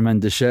up the Chemin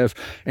de Chèvre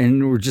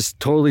and were just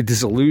totally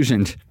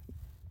disillusioned.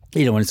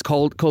 You know, when it's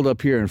cold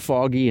up here and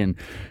foggy, and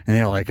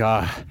they're like, we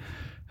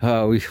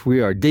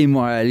are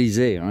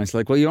démoralisés. And it's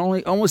like, well, you're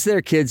only almost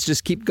there, kids.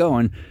 Just keep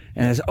going.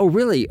 And I said, oh,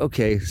 really?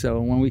 Okay.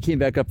 So when we came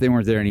back up, they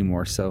weren't there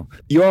anymore. So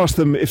you asked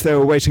them if they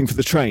were waiting for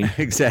the train.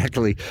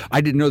 Exactly. I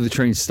didn't know the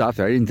train stopped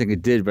there. I didn't think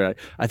it did, but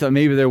I thought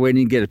maybe they're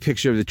waiting to get a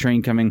picture of the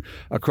train coming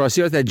across.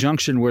 You're at that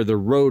junction where the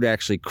road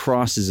actually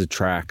crosses the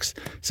tracks.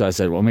 So I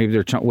said, well, maybe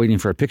they're waiting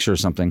for a picture or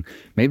something.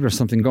 Maybe there's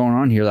something going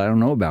on here that I don't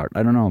know about.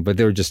 I don't know. But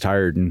they were just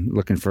tired and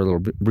looking for a little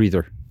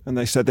breather. And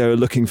they said they were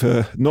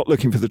not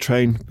looking for the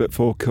train, but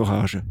for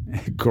courage.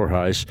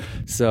 Courage.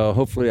 So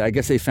hopefully, I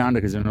guess they found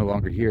it because they're no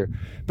longer here.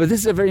 But this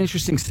is a very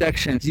interesting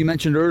section. As you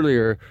mentioned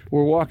earlier,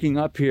 we're walking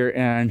up here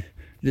and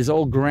this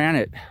old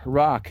granite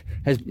rock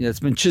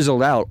that's been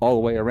chiseled out all the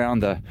way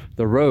around the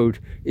road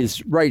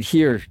is right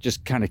here,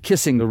 just kind of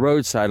kissing the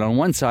roadside on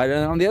one side.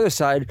 And on the other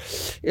side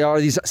are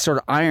these sort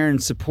of iron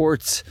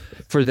supports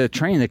for the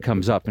train that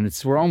comes up.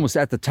 And we're almost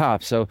at the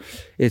top. So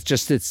it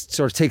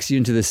sort of takes you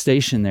into the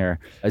station there.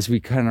 As we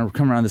kind of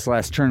come around this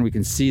last turn, we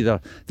can see the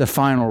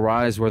final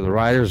rise where the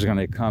riders are going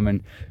to come.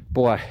 And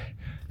boy,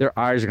 their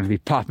eyes are going to be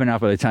popping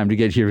out by the time to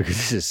get here because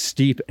this is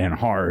steep and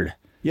hard.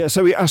 Yeah,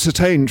 so we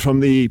ascertained from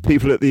the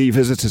people at the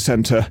visitor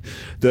centre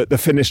that the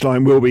finish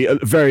line will be at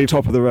the very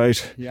top of the road,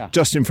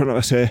 just in front of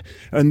us here.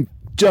 And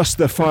just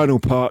the final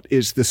part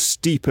is the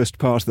steepest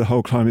part of the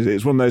whole climb.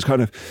 It's one of those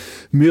kind of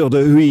mur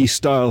de huy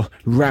style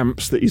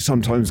ramps that you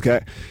sometimes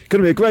get.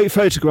 Going to be a great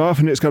photograph,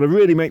 and it's going to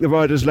really make the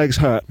rider's legs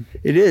hurt.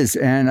 It is,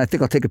 and I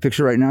think I'll take a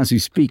picture right now as we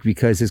speak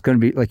because it's going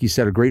to be, like you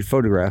said, a great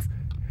photograph.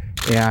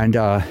 And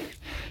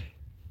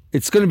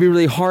it's going to be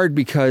really hard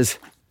because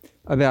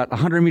about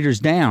 100 meters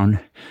down,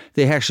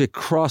 they actually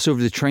cross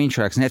over the train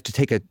tracks and they have to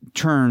take a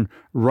turn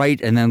right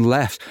and then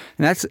left.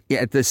 And that's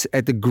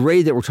at the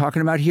grade that we're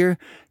talking about here,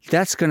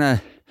 that's going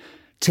to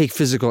take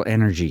physical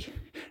energy.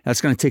 That's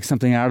going to take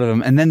something out of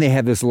them. And then they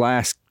have this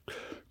last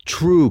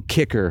true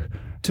kicker.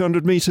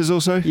 200 meters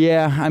or so?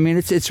 Yeah, I mean,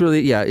 it's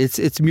really,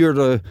 it's mur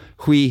de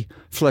huy,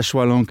 flèche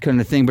wallonne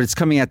kind of thing, but it's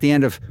coming at the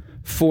end of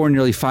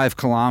nearly 5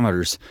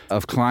 kilometers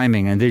of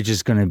climbing, and they're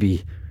just going to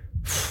be,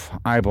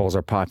 eyeballs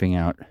are popping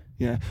out.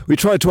 Yeah, we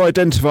tried to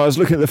identify, I was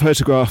looking at the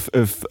photograph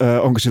of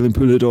Anquetil and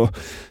Rouleur,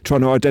 trying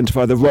to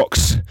identify the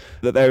rocks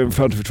that they were in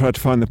front of, tried to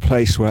find the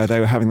place where they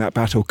were having that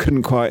battle.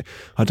 Couldn't quite,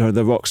 I don't know,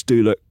 the rocks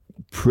do look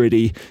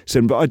pretty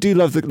similar, but I do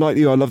love I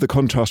love the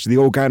contrast of the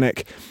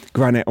organic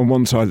granite on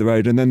one side of the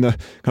road and then the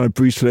kind of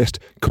brutalist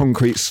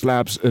concrete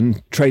slabs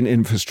and train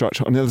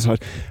infrastructure on the other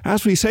side.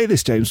 As we say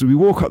this, James, as we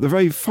walk up the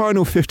very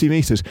final 50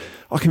 metres,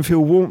 I can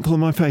feel warmth on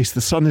my face.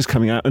 The sun is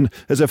coming out, and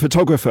as a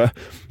photographer,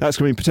 that's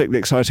going to be particularly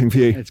exciting for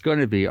you. It's going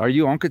to be. Are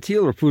you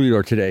Anquetil or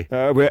Rouleur today?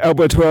 We're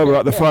elbow to elbow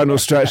at the final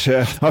stretch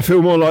here. I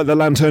feel more like the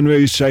Lanterne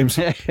Rouge, James.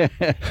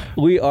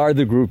 We are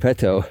the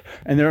Gruppetto,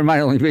 and there might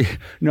only be,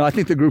 I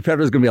think the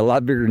Gruppetto is going to be a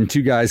lot bigger than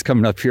 2 guys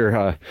coming up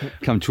here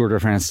come Tour de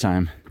France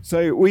time.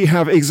 So we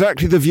have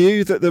exactly the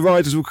view that the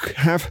riders will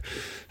have.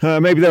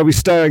 Maybe they'll be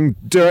staring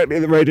directly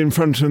at the road in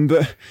front of them,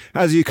 but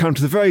as you come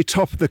to the very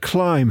top of the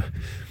climb,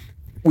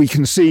 we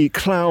can see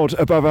cloud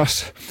above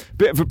us,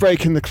 bit of a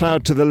break in the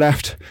cloud to the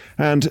left,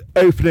 and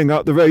opening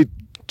up the road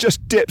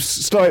just dips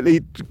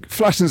slightly,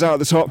 flattens out at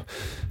the top,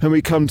 and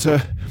we come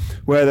to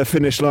where the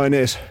finish line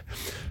is.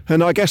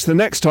 And I guess the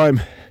next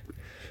time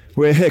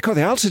we're here, God,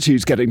 the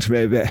altitude's getting to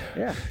me a bit.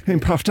 Yeah. Getting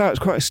puffed out. It's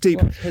quite a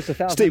steep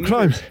meters.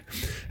 climb.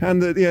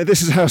 And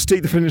this is how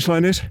steep the finish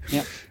line is.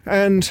 Yeah.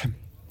 And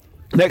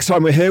next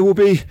time we're here will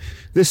be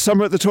this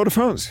summer at the Tour de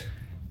France.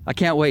 I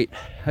can't wait.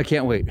 It's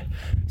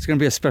going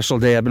to be a special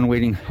day. I've been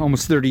waiting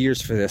almost 30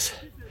 years for this.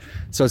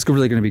 So it's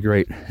really going to be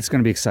great. It's going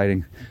to be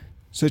exciting.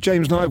 So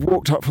James and I have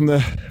walked up from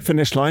the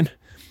finish line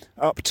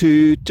up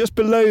to just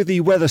below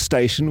the weather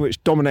station,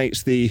 which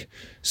dominates the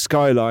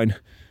skyline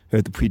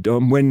of the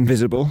Puy-de-Dôme when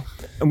visible.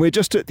 And we're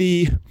just at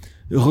the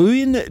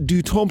Ruines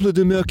du Temple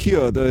de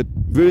Mercure, the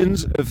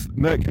ruins of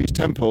Mercury's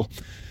temple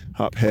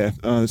up here.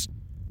 It's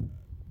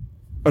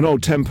an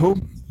old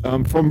temple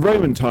from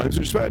Roman times,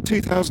 which is about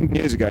 2,000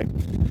 years ago.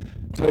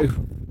 So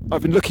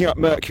I've been looking up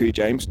Mercury,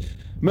 James.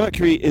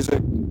 Mercury is a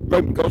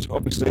Roman god,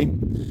 obviously.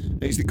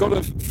 He's the god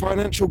of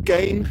financial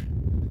gain,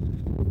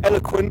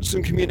 eloquence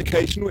and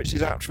communication, which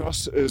is out for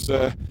us as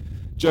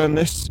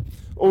journalists.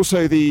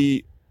 Also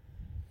the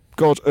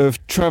god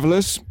of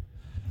travellers,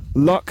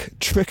 luck,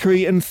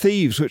 trickery and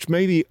thieves, which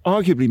maybe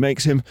arguably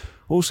makes him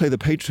also the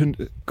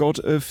patron god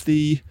of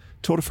the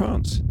Tour de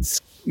France.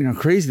 It's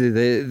crazy.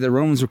 The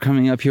Romans were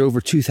coming up here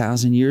over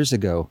 2,000 years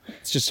ago.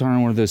 It's just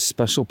on one of those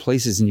special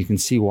places, and you can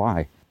see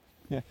why.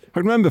 Yeah, I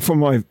remember from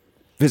my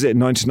visit in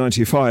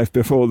 1995,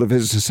 before the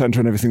visitor centre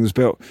and everything was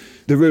built,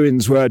 the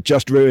ruins were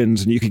just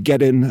ruins, and you could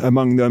get in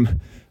among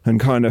them and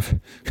kind of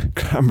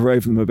clamber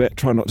over them a bit,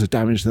 try not to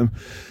damage them.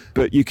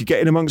 But you could get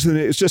in amongst them.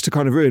 It was just a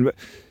kind of ruin. But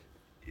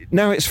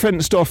now it's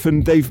fenced off,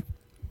 and they've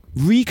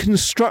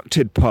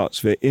reconstructed parts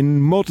of it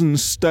in modern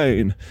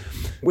stone,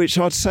 which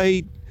I'd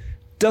say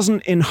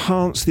doesn't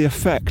enhance the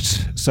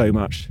effect so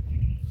much.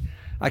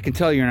 I can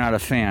tell you're not a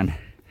fan,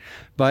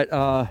 but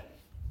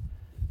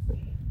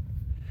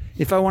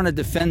if I want to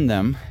defend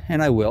them,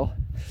 and I will,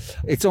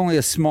 it's only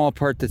a small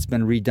part that's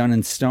been redone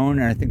in stone,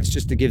 and I think it's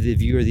just to give the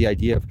viewer the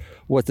idea of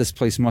what this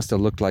place must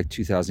have looked like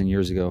 2,000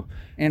 years ago.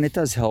 And it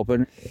does help,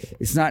 and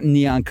it's not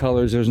neon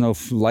colors, there's no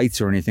lights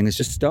or anything, it's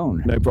just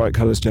stone. No bright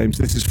colours, James.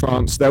 This is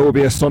France. There will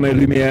be a Sonne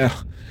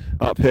Lumière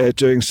up here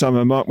during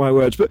summer, mark my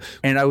words.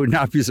 And I would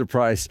not be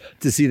surprised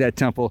to see that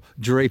temple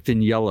draped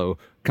in yellow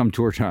come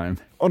tour time.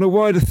 On a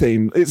wider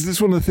theme, this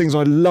is one of the things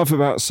I love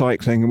about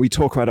cycling, and we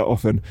talk about it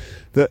often,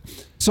 that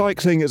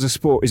cycling as a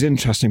sport is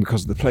interesting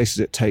because of the places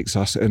it takes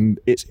us and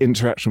its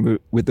interaction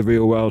with the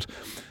real world.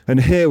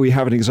 And here we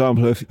have an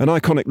example of an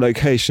iconic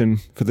location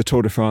for the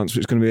Tour de France,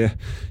 which is going to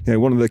be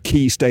one of the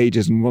key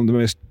stages and one of the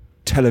most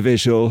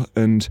televisual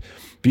and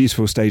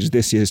beautiful stages of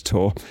this year's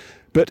tour.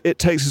 But it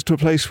takes us to a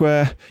place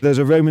where there's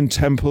a Roman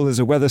temple, there's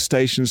a weather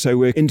station, so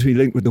we're intimately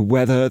linked with the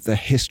weather, the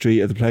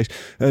history of the place.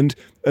 And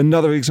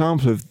another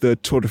example of the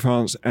Tour de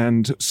France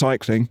and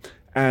cycling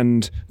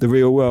and the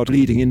real world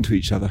leading into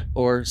each other.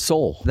 Or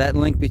soul. That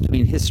link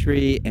between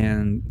history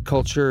and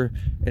culture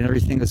and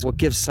everything is what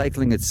gives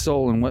cycling its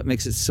soul and what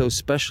makes it so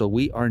special.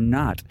 We are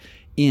not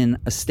in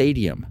a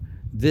stadium.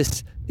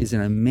 This is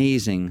an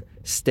amazing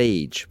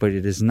stage, but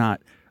it is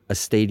not a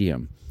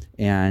stadium.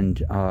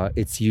 And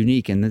it's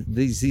unique, and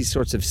these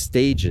sorts of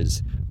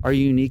stages are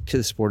unique to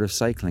the sport of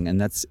cycling,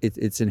 and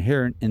it's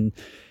inherent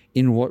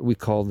in what we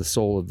call the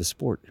soul of the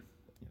sport.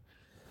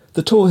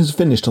 The Tour has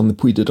finished on the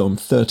Puy-de-Dôme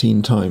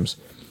 13 times,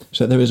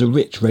 so there is a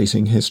rich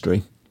racing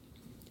history.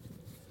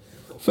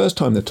 First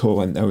time the Tour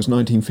went there was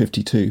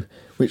 1952,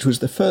 which was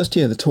the first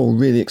year the Tour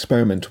really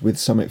experimented with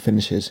summit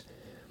finishes.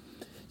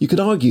 You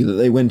could argue that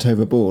they went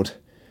overboard.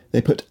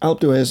 They put Alpe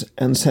d'Huez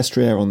and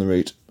Sestriere on the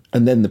route,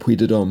 and then the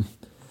Puy-de-Dôme.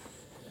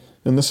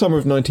 And the summer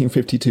of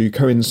 1952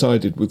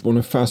 coincided with one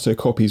of Fausto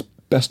Coppi's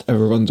best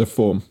ever runs of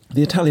form.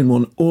 The Italian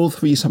won all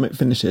 3 summit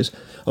finishes,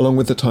 along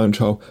with the time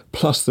trial,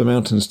 plus the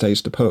mountain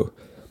stage to Pau.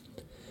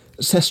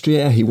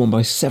 Sestriere he won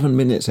by 7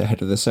 minutes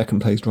ahead of the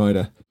second placed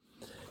rider.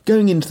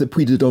 Going into the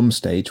Puy-de-Dôme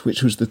stage,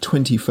 which was the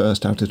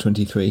 21st out of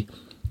 23,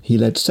 he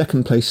led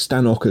second place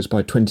Stan Ockers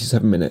by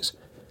 27 minutes.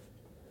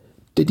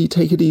 Did he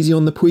take it easy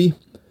on the Puy?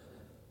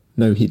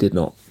 No, he did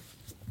not.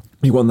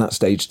 He won that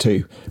stage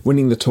too,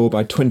 winning the Tour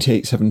by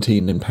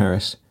 28:17 in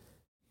Paris.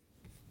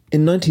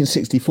 In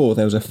 1964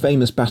 there was a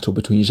famous battle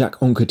between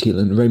Jacques Anquetil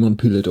and Raymond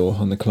Poulidor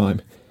on the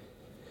climb.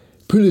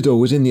 Poulidor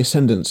was in the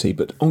ascendancy,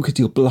 but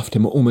Anquetil bluffed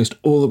him almost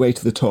all the way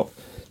to the top,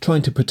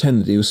 trying to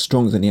pretend that he was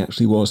stronger than he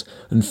actually was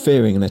and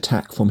fearing an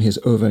attack from his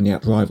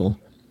Auvergnat rival.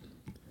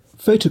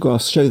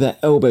 Photographs show their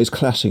elbows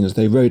clashing as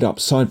they rode up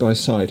side by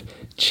side,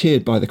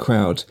 cheered by the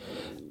crowd.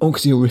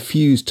 Anquetil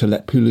refused to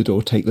let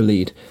Poulidor take the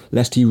lead,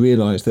 lest he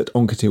realised that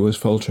Anquetil was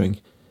faltering.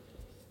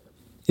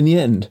 In the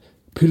end,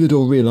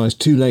 Poulidor realised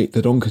too late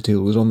that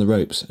Anquetil was on the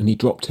ropes, and he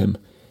dropped him.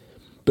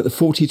 But the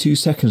 42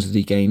 seconds that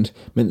he gained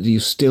meant that he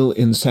was still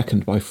in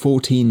second by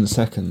 14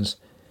 seconds.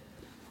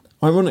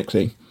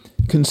 Ironically,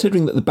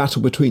 considering that the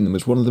battle between them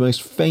was one of the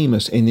most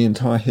famous in the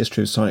entire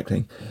history of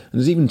cycling and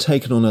has even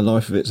taken on a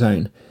life of its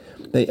own.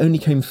 They only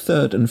came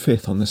third and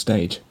fifth on the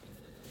stage.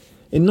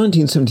 In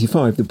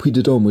 1975, the Puy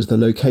de Dôme was the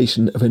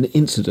location of an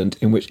incident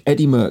in which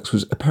Eddy Merckx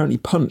was apparently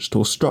punched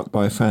or struck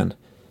by a fan.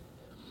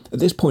 At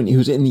this point, he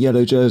was in the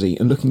yellow jersey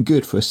and looking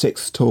good for a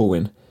sixth Tour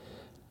win.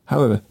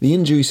 However, the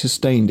injury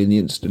sustained in the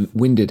incident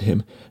winded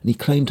him, and he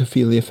claimed to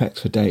feel the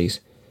effects for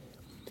days.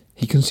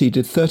 He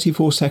conceded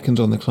 34 seconds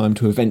on the climb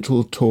to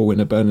eventual Tour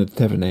winner Bernard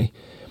Thévenet,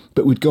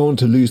 but would go on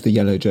to lose the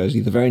yellow jersey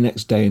the very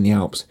next day in the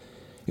Alps.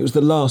 It was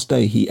the last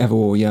day he ever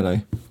wore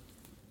yellow.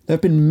 There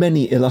have been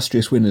many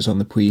illustrious winners on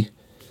the Puy.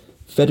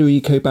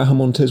 Federico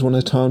Bahamontes won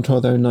a time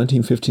trial there in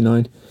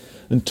 1959,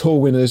 and Tour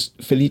winners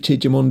Felice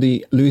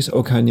Gimondi, Luis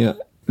Ocaña,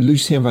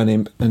 Lucien Van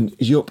Impe and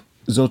Joop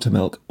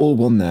Zoetemelk all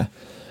won there.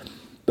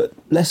 But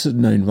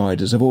lesser-known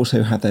riders have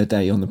also had their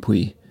day on the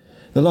Puy.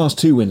 The last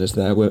two winners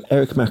there were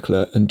Eric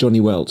Mackler and Johnny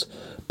Welts,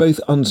 both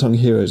unsung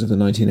heroes of the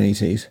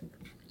 1980s.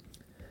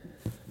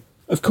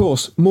 Of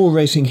course, more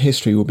racing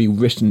history will be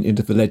written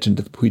into the legend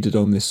of the Puy de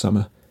Dôme this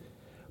summer.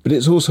 But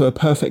it's also a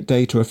perfect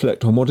day to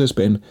reflect on what has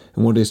been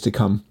and what is to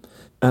come,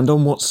 and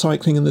on what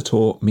cycling and the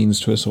Tour means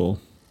to us all.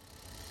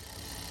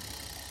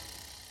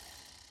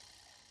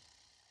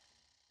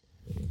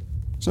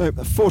 So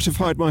I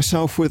fortified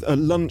myself with a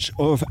lunch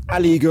of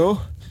aligot,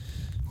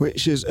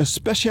 which is a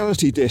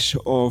speciality dish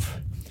of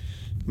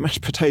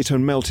mashed potato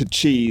and melted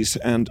cheese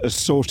and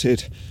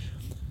assorted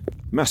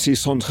Massif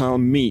Central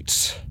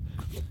meats,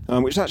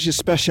 which is actually a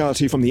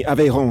speciality from the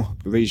Aveyron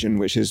region,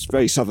 which is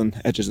very southern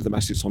edges of the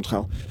Massif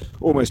Central,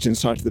 almost in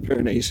sight of the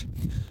Pyrenees,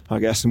 I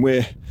guess. And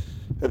we're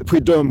at the Puy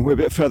de Dôme, we're a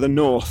bit further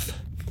north,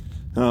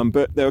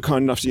 but they were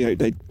kind enough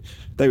to,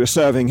 they were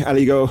serving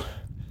aligot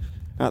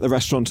at the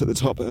restaurant at the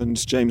top,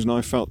 and James and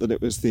I felt that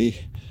it was the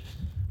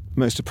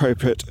most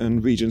appropriate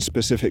and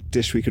region-specific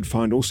dish we could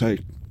find. Also,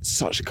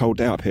 such a cold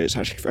day up here, it's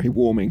actually a very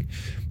warming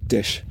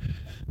dish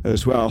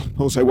as well.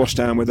 Also washed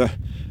down with a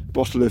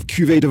bottle of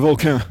Cuvée de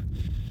Volcan,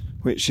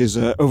 which is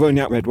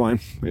Auvognac red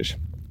wine, which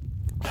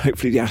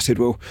hopefully the acid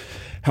will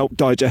help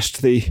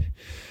digest the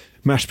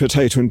mashed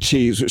potato and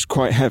cheese, which is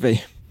quite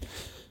heavy.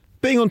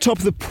 Being on top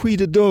of the Puy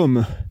de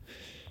Dôme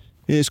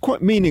is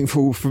quite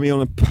meaningful for me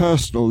on a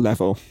personal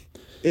level.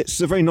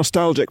 It's a very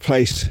nostalgic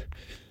place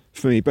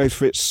for me, both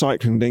for its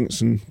cycling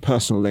links and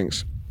personal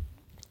links.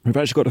 We've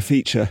actually got a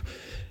feature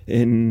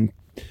in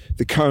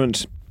the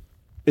current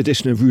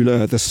edition of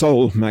Rouleur, the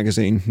Soul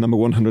magazine, number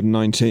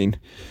 119,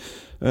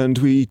 and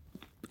we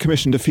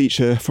commissioned a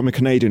feature from a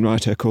Canadian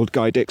writer called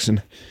Guy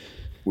Dixon,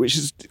 which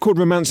is called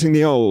Romancing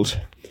the Old,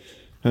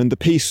 and the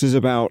piece is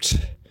about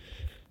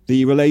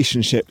the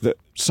relationship that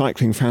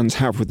cycling fans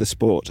have with the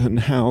sport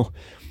and how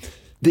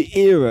the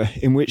era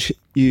in which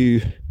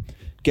you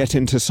get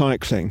into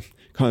cycling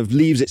kind of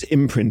leaves its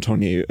imprint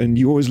on you, and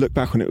you always look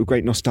back on it with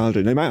great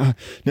nostalgia. No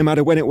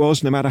matter when it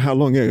was, no matter how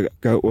long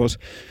ago it was,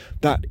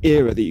 that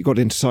era that you got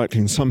into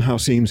cycling somehow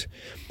seems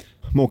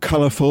more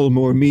colourful,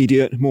 more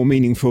immediate, more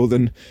meaningful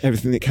than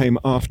everything that came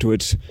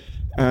afterwards.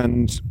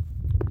 And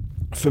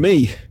for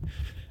me,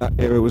 that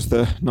era was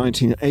the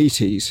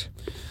 1980s.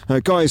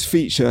 Guy's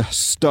feature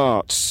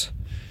starts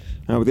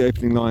with the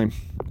opening line.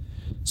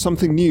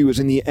 Something new was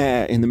in the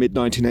air in the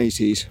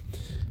mid-1980s.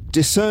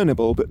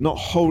 Discernible but not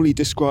wholly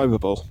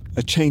describable,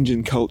 a change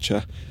in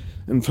culture.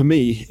 And for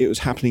me, it was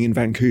happening in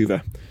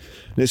Vancouver.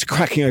 And it's a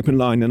cracking open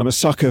line, and I'm a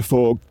sucker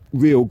for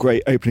real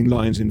great opening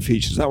lines in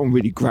features. That one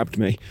really grabbed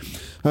me.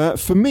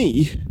 For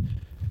me,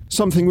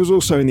 something was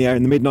also in the air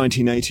in the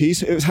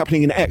mid-1980s. It was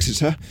happening in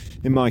Exeter,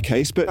 in my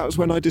case, but that was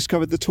when I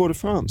discovered the Tour de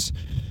France.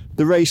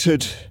 The race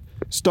had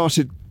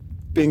started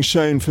being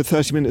shown for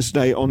 30 minutes a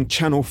day on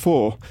Channel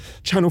 4.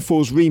 Channel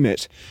 4's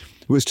remit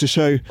was to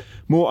show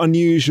more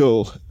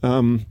unusual,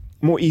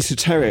 more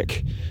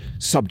esoteric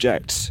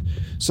subjects.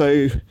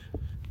 So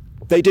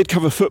they did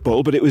cover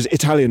football, but it was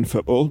Italian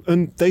football,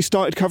 and they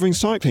started covering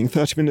cycling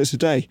 30 minutes a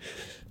day.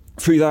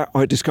 Through that,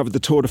 I discovered the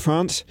Tour de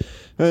France,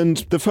 and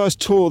the first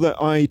tour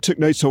that I took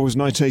notice of was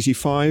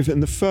 1985,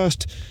 and the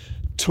first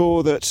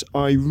tour that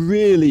I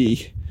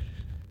really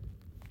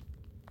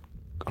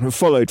kind of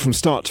followed from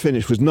start to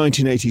finish was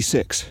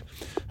 1986,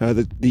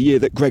 the year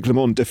that Greg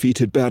LeMond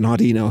defeated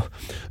Bernardino.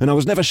 And I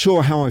was never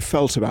sure how I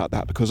felt about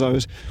that, because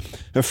I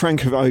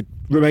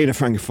remain a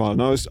Francophile,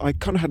 and I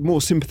kind of had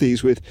more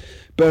sympathies with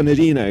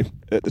Bernardino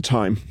at the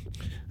time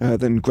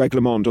than Greg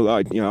LeMond,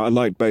 although I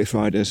liked both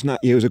riders. And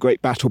that year was a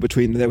great battle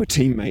between them. They were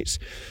teammates.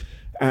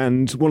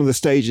 And one of the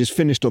stages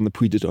finished on the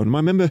Puy de Dôme. I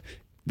remember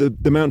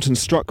the mountain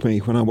struck me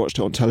when I watched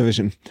it on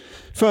television.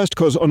 First,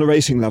 because on a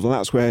racing level,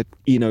 that's where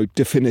Hinault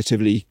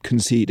definitively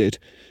conceded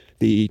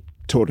the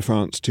Tour de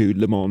France to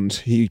Le Monde.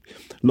 He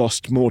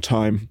lost more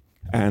time,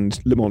 and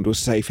Le Monde was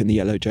safe in the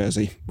yellow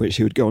jersey, which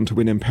he would go on to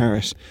win in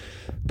Paris.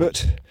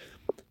 But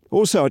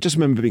also, I just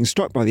remember being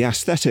struck by the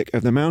aesthetic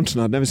of the mountain.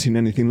 I'd never seen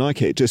anything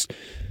like it. It just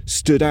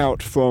stood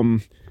out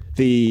from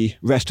the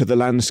rest of the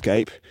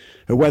landscape.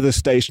 A weather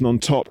station on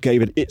top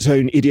gave it its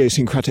own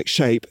idiosyncratic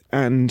shape,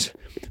 and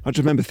I just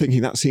remember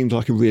thinking that seemed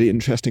like a really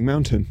interesting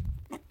mountain.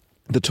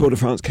 The Tour de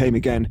France came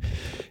again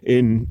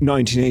in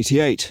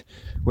 1988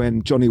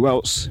 when Johnny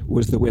Welts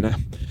was the winner,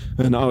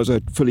 and I was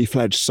a fully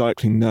fledged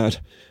cycling nerd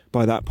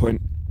by that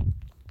point.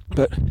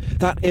 But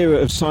that era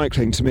of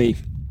cycling to me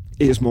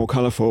is more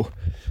colourful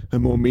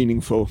and more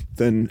meaningful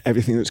than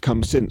everything that's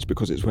come since,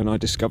 because it's when I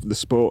discovered the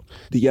sport.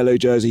 The yellow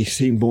jersey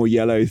seemed more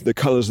yellow, the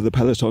colours of the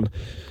peloton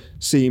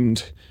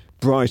seemed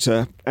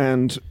brighter,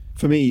 and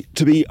for me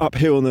to be up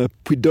here on the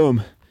Puy de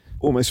Dôme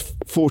almost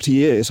 40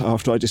 years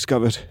after I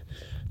discovered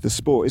the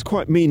sport is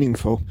quite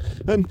meaningful.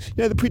 And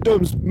the Puy de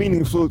Dôme's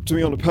meaningful to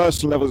me on a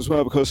personal level as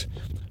well, because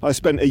I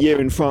spent a year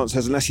in France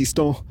as an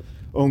assistant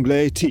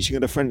anglais teaching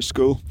at a French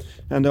school,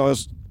 and I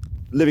was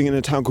living in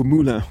a town called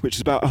Moulins, which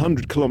is about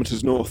 100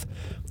 kilometres north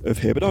of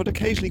here. But I would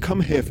occasionally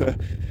come here for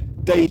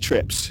day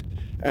trips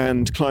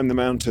and climb the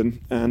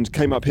mountain, and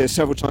came up here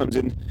several times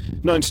in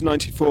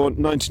 1994,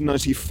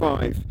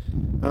 1995.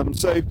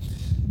 So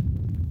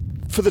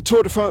for the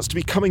Tour de France to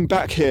be coming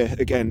back here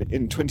again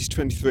in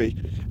 2023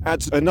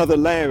 adds another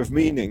layer of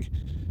meaning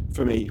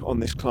for me on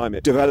this climb.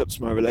 It develops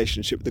my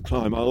relationship with the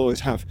climb. I'll always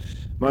have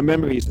my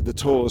memories of the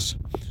tours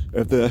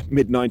of the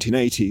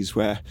mid-1980s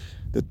where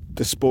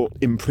the sport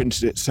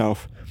imprinted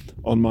itself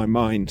on my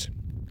mind.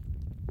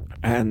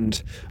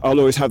 And I'll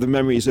always have the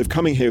memories of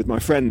coming here with my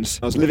friends.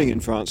 I was living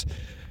in France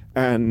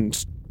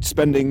and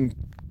spending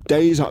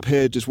days up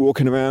here just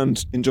walking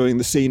around, enjoying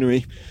the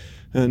scenery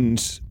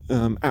and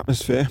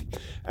atmosphere.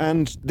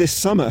 And this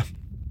summer,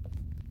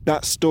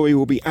 that story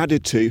will be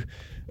added to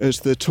as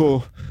the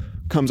tour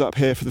comes up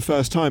here for the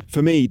first time.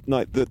 For me,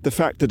 like the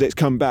fact that it's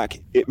come back,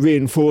 it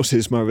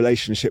reinforces my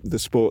relationship with the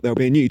sport. There'll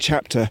be a new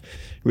chapter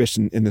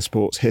written in the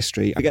sport's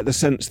history. I get the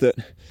sense that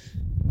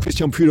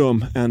Christian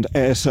Prudhomme and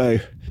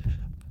ASO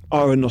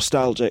are a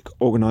nostalgic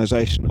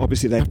organisation.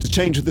 Obviously, they have to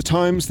change with the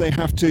times. They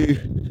have to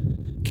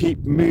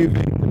keep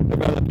moving and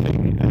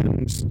developing,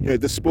 and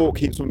the sport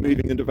keeps on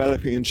moving and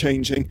developing and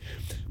changing.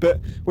 But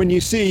when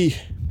you see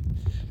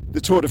the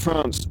Tour de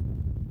France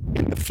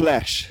in the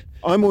flesh,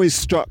 I'm always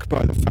struck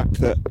by the fact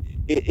that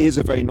it is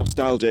a very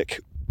nostalgic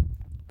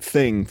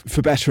thing,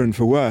 for better and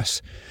for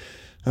worse.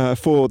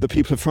 For the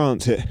people of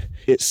France,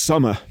 it's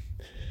summer.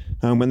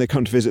 When they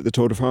come to visit the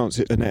Tour de France,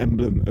 it's an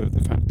emblem of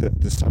the fact that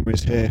the summer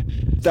is here.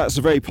 That's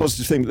a very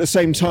positive thing. But at the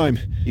same time,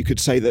 you could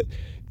say that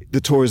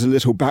the Tour is a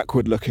little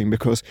backward looking,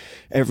 because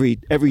every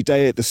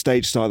day at the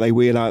stage start they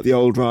wheel out the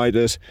old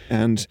riders,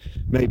 and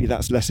maybe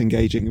that's less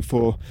engaging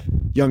for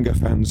younger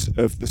fans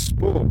of the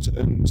sport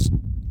and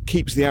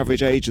keeps the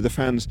average age of the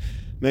fans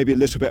maybe a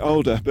little bit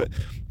older. But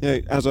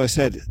as I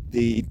said,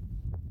 the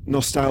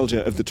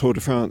nostalgia of the Tour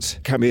de France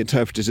can be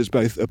interpreted as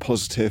both a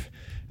positive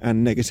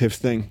and negative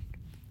thing.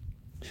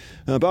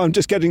 But I'm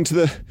just getting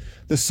to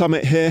the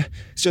summit here.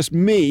 It's just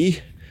me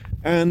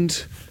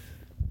and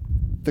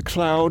the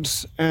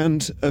clouds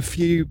and a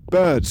few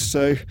birds.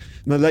 So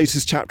the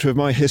latest chapter of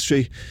my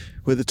history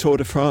with the Tour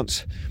de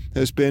France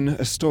has been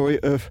a story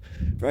of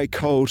very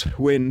cold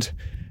wind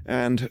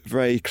and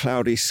very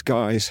cloudy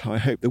skies. I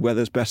hope the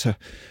weather's better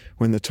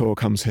when the Tour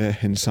comes here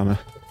in summer.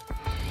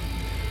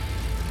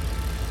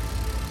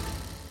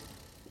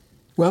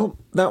 Well,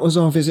 that was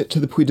our visit to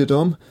the Puy de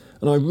Dôme,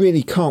 and I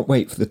really can't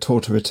wait for the Tour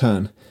to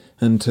return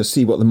and to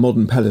see what the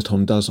modern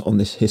peloton does on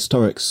this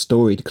historic,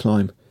 storied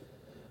climb.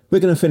 We're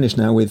going to finish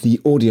now with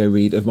the audio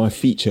read of my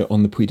feature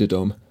on the Puy de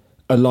Dôme,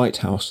 A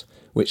Lighthouse,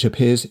 which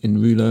appears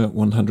in Rouleur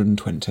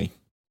 120.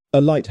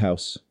 A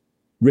Lighthouse,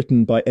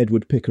 written by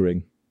Edward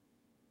Pickering.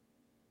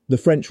 The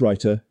French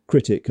writer,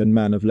 critic and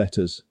man of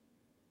letters.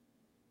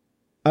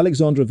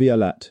 Alexandre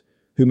Vialat,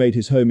 who made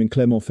his home in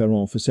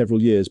Clermont-Ferrand for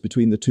several years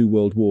between the two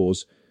world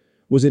wars,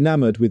 was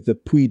enamoured with the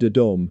Puy de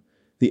Dôme,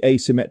 the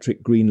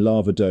asymmetric green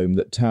lava dome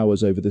that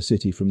towers over the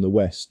city from the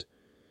west.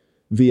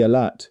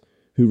 Vialat,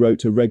 who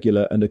wrote a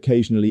regular and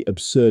occasionally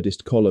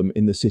absurdist column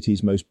in the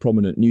city's most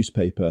prominent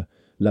newspaper,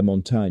 La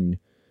Montagne,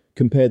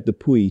 compared the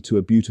Puy to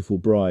a beautiful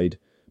bride,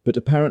 but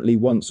apparently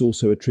once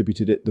also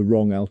attributed it the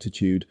wrong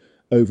altitude,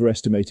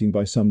 overestimating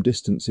by some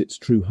distance its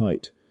true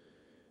height.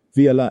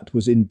 Vialat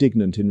was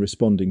indignant in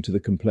responding to the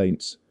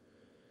complaints.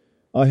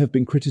 "I have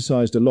been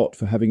criticised a lot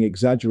for having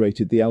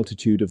exaggerated the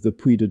altitude of the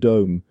Puy de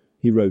Dôme,"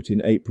 he wrote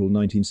in April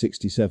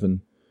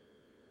 1967.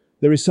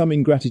 "There is some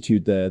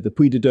ingratitude there. The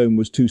Puy de Dôme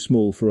was too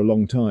small for a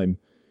long time."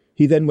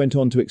 He then went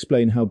on to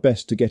explain how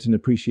best to get an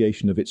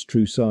appreciation of its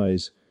true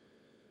size.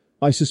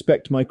 "I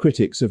suspect my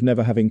critics of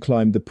never having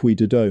climbed the Puy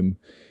de Dôme.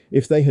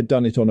 If they had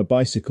done it on a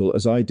bicycle,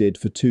 as I did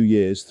for 2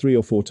 years, 3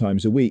 or 4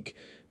 times a week,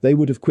 they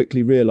would have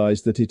quickly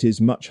realised that it is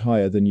much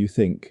higher than you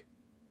think."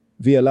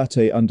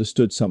 Vialate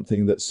understood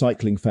something that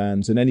cycling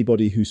fans and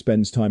anybody who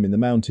spends time in the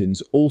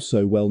mountains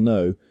also well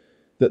know,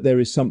 that there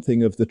is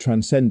something of the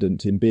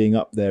transcendent in being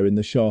up there in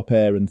the sharp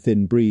air and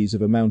thin breeze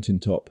of a mountain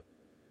top.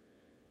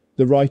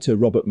 The writer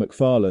Robert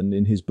Macfarlane,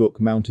 in his book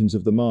Mountains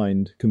of the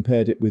Mind,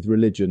 compared it with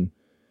religion.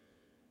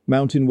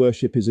 Mountain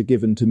worship is a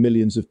given to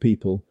millions of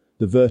people.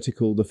 The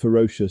vertical, the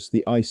ferocious,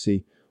 the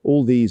icy,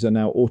 all these are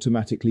now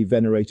automatically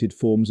venerated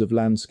forms of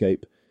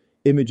landscape,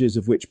 images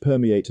of which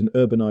permeate an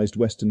urbanized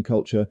Western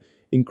culture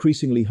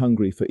increasingly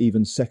hungry for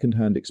even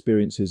second-hand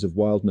experiences of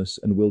wildness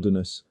and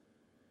wilderness.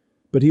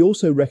 But he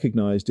also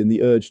recognized in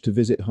the urge to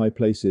visit high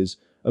places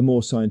a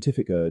more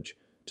scientific urge,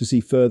 to see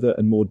further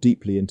and more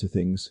deeply into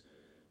things.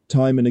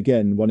 Time and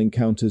again one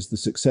encounters the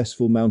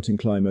successful mountain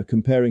climber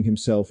comparing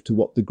himself to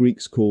what the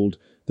Greeks called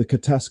the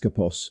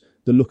kataskopos,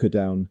 the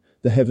looker-down,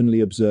 the heavenly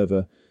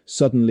observer,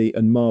 suddenly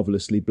and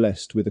marvellously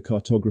blessed with a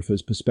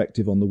cartographer's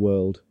perspective on the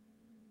world.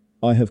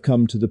 I have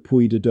come to the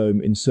Puy de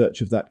Dôme in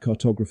search of that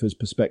cartographer's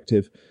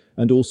perspective,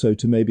 and also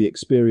to maybe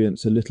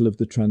experience a little of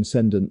the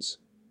transcendence.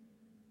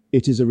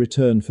 It is a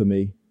return for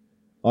me.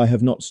 I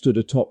have not stood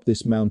atop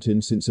this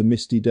mountain since a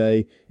misty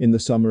day in the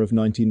summer of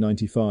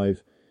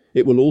 1995.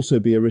 It will also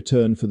be a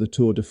return for the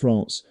Tour de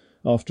France,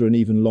 after an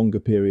even longer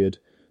period.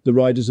 The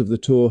riders of the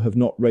Tour have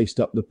not raced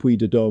up the Puy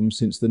de Dôme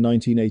since the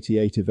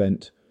 1988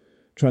 event.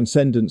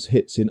 Transcendence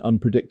hits in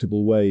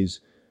unpredictable ways,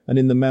 and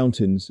in the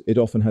mountains it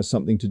often has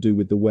something to do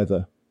with the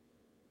weather.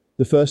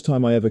 The first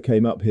time I ever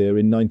came up here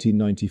in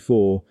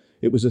 1994,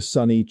 it was a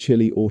sunny,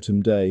 chilly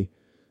autumn day.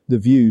 The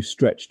view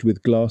stretched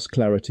with glass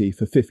clarity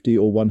for 50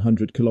 or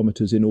 100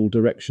 kilometres in all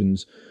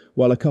directions,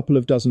 while a couple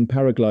of dozen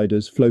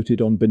paragliders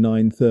floated on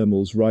benign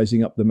thermals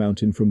rising up the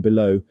mountain from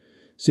below,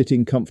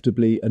 sitting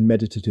comfortably and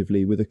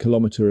meditatively with a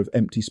kilometre of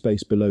empty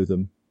space below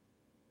them.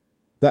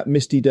 That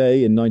misty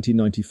day in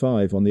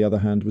 1995, on the other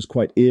hand, was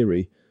quite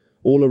eerie.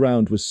 All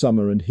around was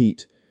summer and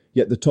heat,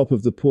 yet the top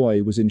of the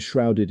Puy was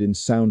enshrouded in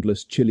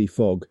soundless, chilly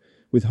fog,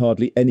 with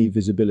hardly any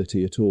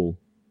visibility at all.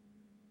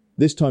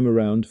 This time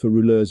around, for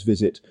Rouleur's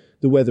visit,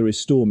 the weather is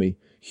stormy.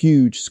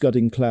 Huge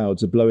scudding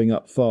clouds are blowing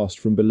up fast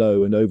from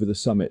below and over the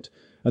summit,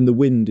 and the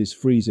wind is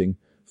freezing,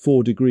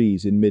 4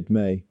 degrees in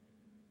mid-May.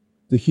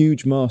 The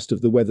huge mast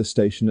of the weather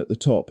station at the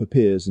top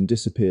appears and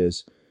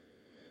disappears.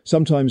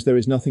 Sometimes there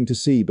is nothing to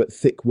see but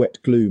thick wet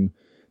gloom.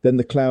 Then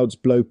the clouds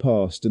blow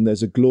past and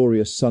there's a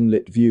glorious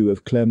sunlit view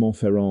of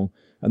Clermont-Ferrand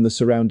and the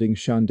surrounding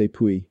Champ des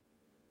Puys.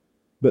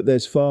 But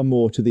there's far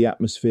more to the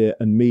atmosphere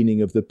and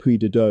meaning of the Puy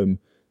de Dôme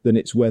than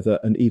its weather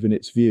and even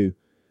its view.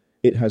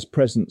 It has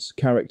presence,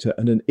 character,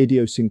 and an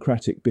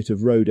idiosyncratic bit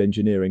of road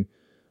engineering,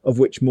 of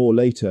which more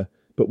later,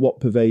 but what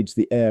pervades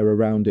the air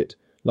around it,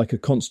 like a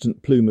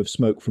constant plume of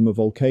smoke from a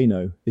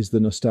volcano, is the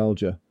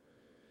nostalgia.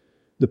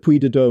 The Puy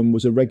de Dôme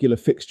was a regular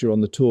fixture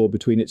on the Tour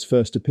between its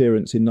first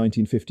appearance in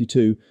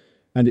 1952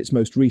 and its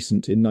most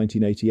recent in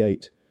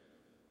 1988.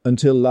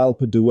 Until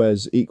l'Alpe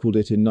d'Huez equalled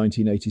it in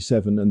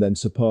 1987 and then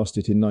surpassed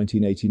it in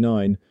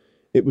 1989,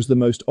 it was the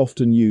most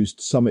often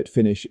used summit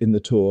finish in the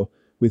Tour,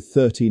 with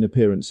 13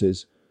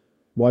 appearances.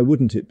 Why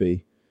wouldn't it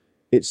be?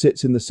 It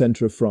sits in the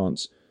centre of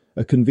France,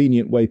 a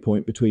convenient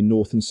waypoint between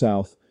north and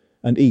south,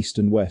 and east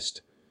and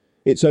west.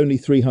 It's only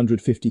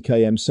 350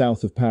 km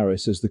south of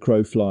Paris as the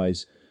crow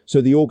flies,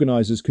 so the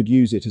organisers could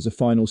use it as a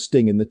final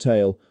sting in the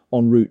tail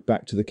en route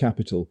back to the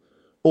capital.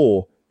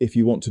 Or, if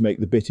you want to make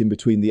the bit in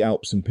between the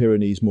Alps and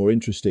Pyrenees more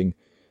interesting,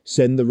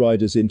 send the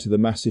riders into the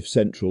massive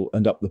central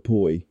and up the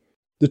Puy.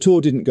 The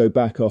Tour didn't go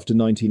back after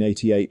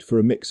 1988 for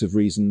a mix of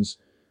reasons.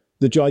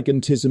 The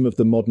gigantism of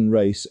the modern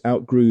race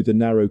outgrew the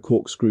narrow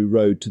corkscrew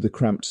road to the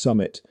cramped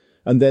summit,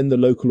 and then the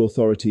local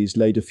authorities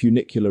laid a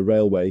funicular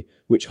railway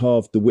which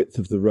halved the width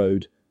of the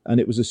road, and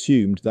it was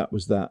assumed that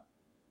was that.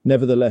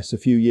 Nevertheless, a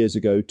few years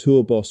ago,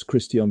 Tour boss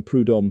Christian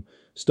Prudhomme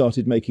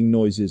started making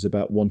noises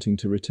about wanting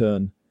to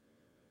return.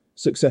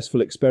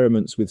 Successful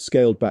experiments with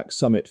scaled-back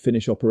summit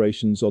finish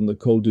operations on the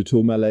Col du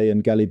Tourmalet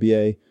and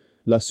Galibier,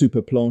 La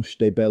Superplanche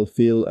des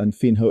Belles-Filles and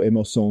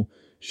Finho-Émosson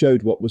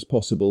showed what was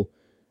possible,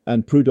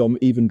 and Prudhomme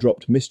even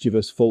dropped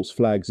mischievous false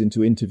flags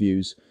into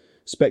interviews,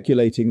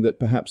 speculating that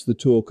perhaps the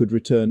Tour could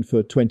return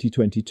for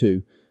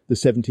 2022, the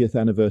 70th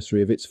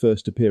anniversary of its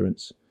first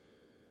appearance.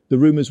 The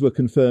rumours were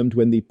confirmed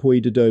when the Puy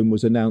de Dôme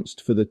was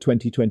announced for the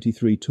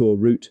 2023 Tour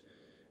route,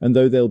 and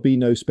though there'll be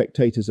no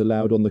spectators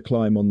allowed on the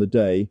climb on the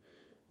day,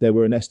 there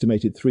were an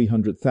estimated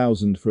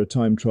 300,000 for a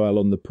time trial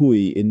on the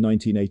Puy in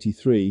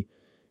 1983,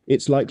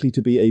 it's likely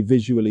to be a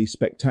visually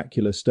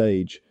spectacular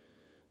stage.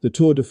 The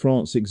Tour de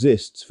France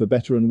exists, for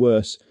better and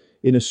worse,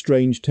 in a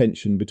strange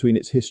tension between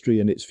its history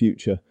and its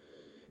future.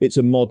 It's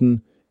a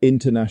modern,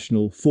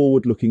 international,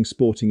 forward-looking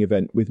sporting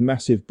event with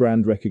massive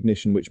brand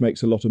recognition which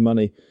makes a lot of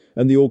money,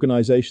 and the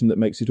organisation that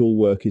makes it all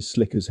work is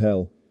slick as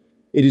hell.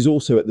 It is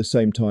also at the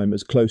same time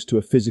as close to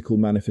a physical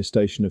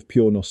manifestation of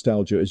pure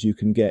nostalgia as you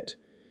can get.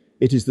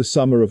 It is the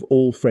summer of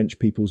all French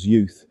people's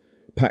youth,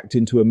 packed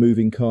into a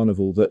moving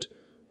carnival that,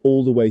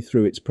 all the way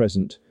through its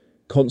present,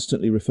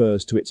 constantly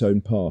refers to its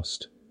own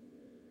past.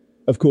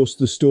 Of course,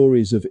 the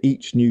stories of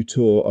each new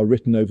tour are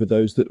written over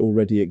those that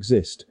already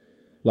exist,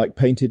 like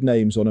painted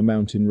names on a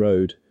mountain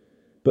road.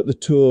 But the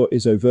Tour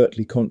is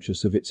overtly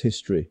conscious of its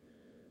history.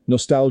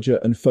 Nostalgia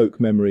and folk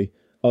memory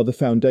are the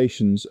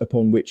foundations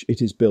upon which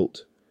it is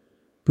built.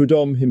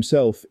 Prudhomme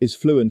himself is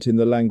fluent in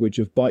the language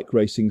of bike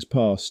racing's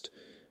past,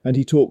 and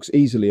he talks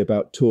easily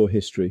about Tour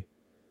history.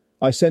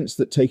 I sense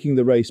that taking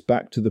the race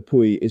back to the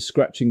Puy is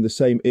scratching the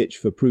same itch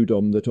for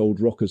Prudhomme that old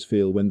rockers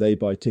feel when they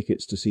buy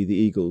tickets to see the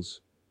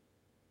Eagles.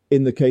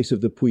 In the case of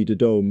the Puy de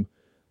Dôme,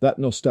 That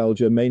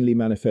nostalgia mainly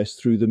manifests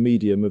through the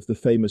medium of the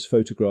famous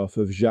photograph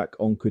of Jacques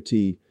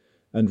Anquetil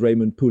and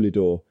Raymond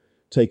Poulidor,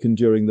 taken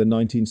during the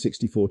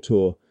 1964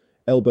 tour,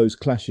 elbows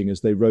clashing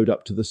as they rode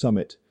up to the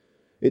summit.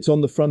 It's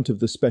on the front of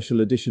the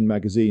special edition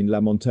magazine La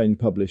Montagne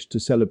published to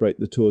celebrate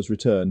the tour's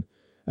return,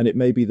 and it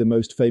may be the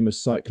most famous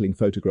cycling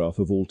photograph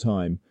of all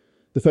time.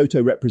 The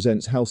photo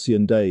represents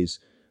halcyon days,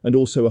 and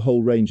also a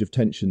whole range of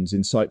tensions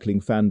in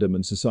cycling fandom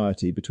and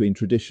society between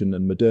tradition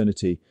and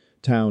modernity,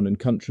 town and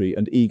country,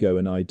 and ego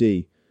and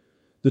ID.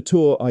 The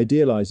tour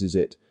idealises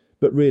it,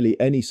 but really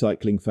any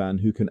cycling fan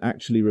who can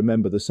actually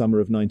remember the summer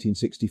of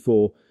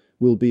 1964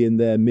 will be in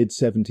their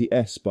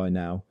mid-70s by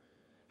now.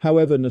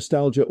 However,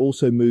 nostalgia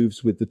also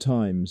moves with the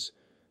times.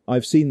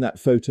 I've seen that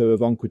photo of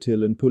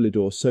Anquetil and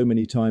Poulidor so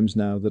many times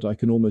now that I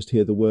can almost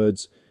hear the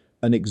words,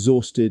 "An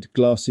exhausted,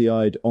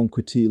 glassy-eyed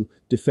Anquetil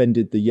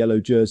defended the yellow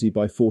jersey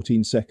by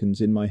 14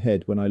 seconds" in my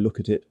head when I look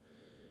at it.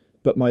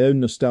 But my own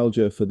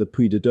nostalgia for the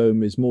Puy de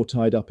Dôme is more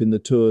tied up in the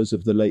tours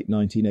of the late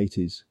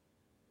 1980s.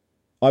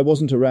 I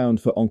wasn't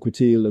around for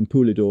Anquetil and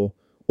Poulidor,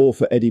 or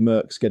for Eddy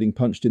Merckx getting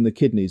punched in the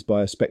kidneys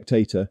by a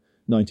spectator,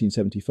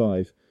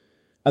 1975,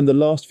 and the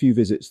last few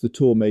visits the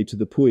tour made to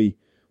the Puy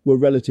were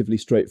relatively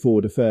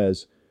straightforward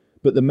affairs,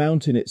 but the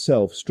mountain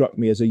itself struck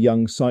me as a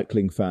young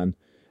cycling fan,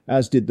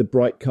 as did the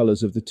bright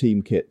colours of the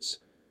team kits.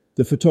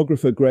 The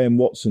photographer Graham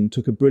Watson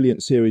took a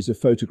brilliant series of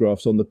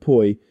photographs on the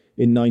Puy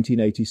in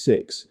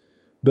 1986,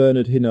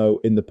 Bernard Hinault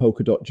in the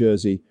polka dot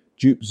jersey,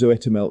 Joop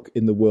Zoetemelk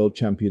in the World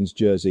Champions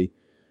jersey,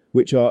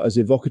 which are as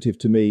evocative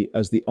to me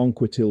as the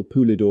Anquetil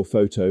Poulidor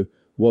photo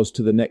was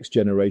to the next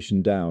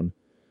generation down.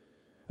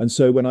 And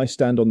so when I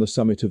stand on the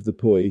summit of the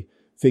Puy,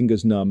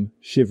 fingers numb,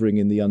 shivering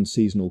in the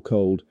unseasonal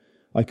cold,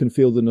 I can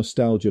feel the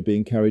nostalgia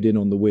being carried in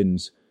on the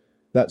winds.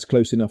 That's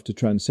close enough to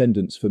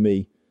transcendence for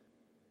me.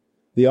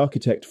 The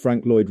architect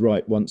Frank Lloyd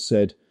Wright once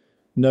said,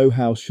 "No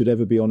house should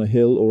ever be on a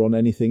hill or on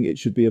anything, it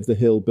should be of the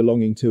hill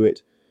belonging to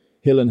it.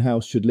 Hill and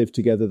house should live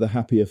together, the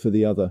happier for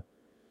the other."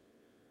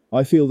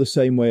 I feel the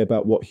same way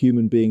about what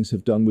human beings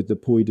have done with the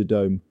Puy de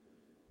Dôme.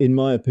 In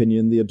my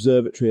opinion, the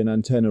observatory and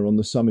antenna on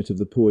the summit of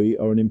the Puy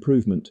are an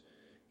improvement,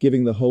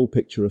 giving the whole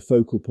picture a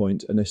focal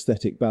point and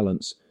aesthetic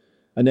balance,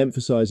 and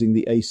emphasising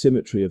the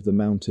asymmetry of the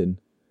mountain.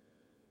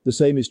 The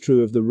same is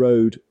true of the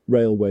road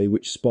railway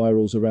which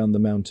spirals around the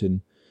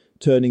mountain,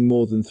 turning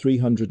more than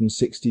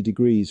 360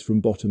 degrees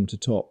from bottom to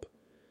top.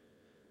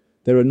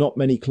 There are not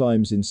many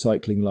climbs in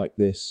cycling like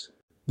this.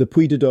 "The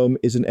Puy de Dôme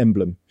is an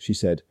emblem," she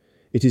said.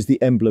 "It is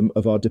the emblem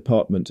of our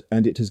department,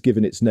 and it has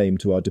given its name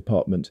to our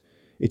department.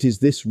 It is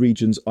this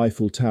region's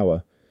Eiffel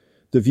Tower.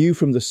 The view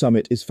from the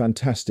summit is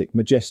fantastic,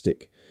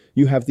 majestic.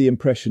 You have the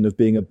impression of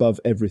being above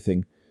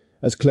everything.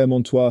 As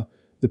Clermontois,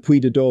 the Puy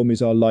de Dôme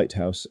is our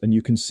lighthouse, and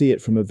you can see it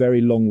from a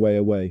very long way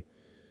away.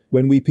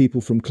 When we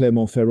people from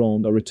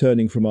Clermont-Ferrand are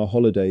returning from our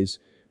holidays,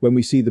 when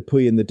we see the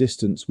Puy in the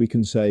distance, we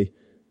can say,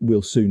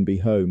 'We'll soon be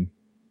home.'"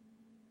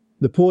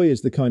 The Puy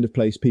is the kind of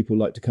place people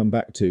like to come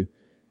back to,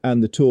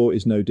 and the tour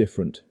is no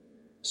different.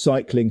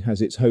 Cycling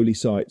has its holy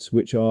sites,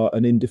 which are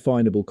an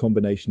indefinable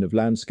combination of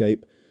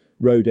landscape,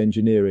 road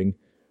engineering,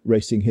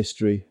 racing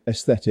history,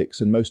 aesthetics,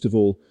 and most of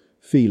all,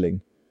 feeling.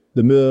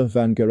 The Mur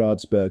van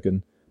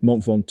Geraardsbergen,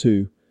 Mont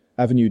Ventoux,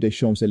 Avenue des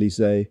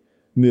Champs-Élysées,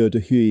 Mur de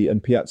Huy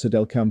and Piazza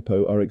del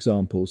Campo are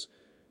examples.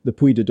 The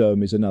Puy de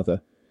Dôme is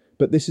another.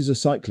 But this is a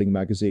cycling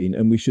magazine,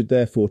 and we should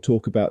therefore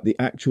talk about the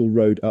actual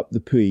road up the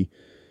Puy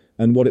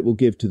and what it will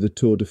give to the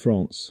Tour de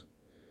France.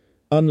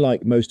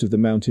 Unlike most of the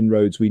mountain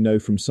roads we know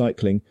from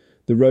cycling,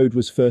 the road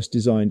was first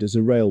designed as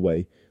a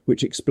railway,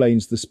 which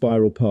explains the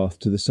spiral path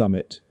to the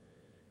summit.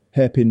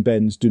 Hairpin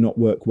bends do not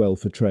work well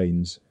for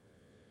trains.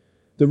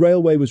 The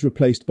railway was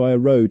replaced by a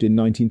road in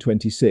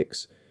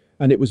 1926,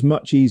 and it was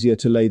much easier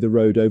to lay the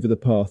road over the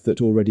path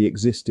that already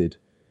existed.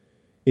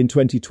 In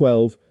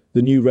 2012,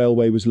 the new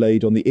railway was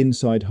laid on the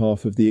inside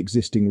half of the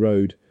existing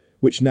road,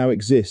 which now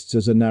exists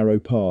as a narrow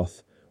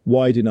path,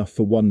 wide enough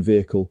for one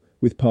vehicle,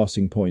 with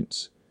passing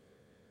points.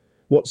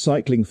 What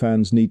cycling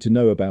fans need to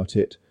know about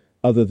it,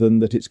 other than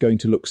that it's going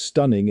to look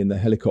stunning in the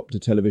helicopter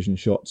television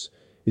shots,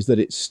 is that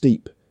it's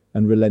steep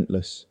and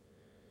relentless.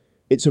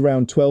 It's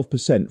around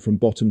 12% from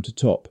bottom to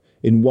top,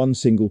 in one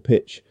single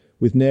pitch,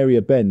 with nary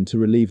a bend to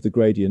relieve the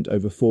gradient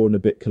over 4 and a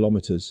bit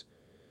kilometres.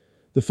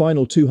 The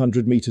final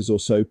 200 metres or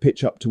so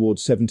pitch up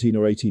towards 17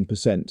 or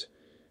 18%.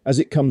 As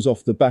it comes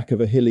off the back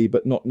of a hilly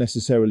but not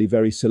necessarily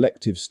very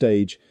selective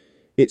stage,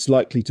 it's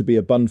likely to be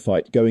a bun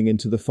fight going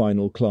into the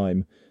final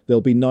climb.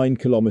 There'll be 9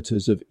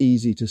 kilometres of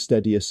easy to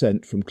steady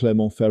ascent from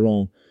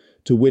Clermont-Ferrand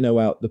to winnow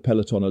out the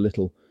peloton a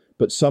little,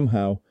 but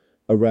somehow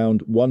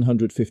around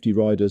 150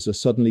 riders are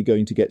suddenly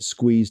going to get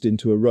squeezed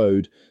into a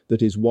road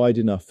that is wide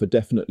enough for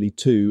definitely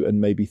 2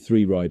 and maybe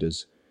 3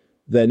 riders.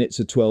 Then it's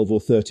a 12 or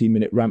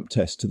 13-minute ramp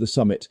test to the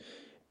summit,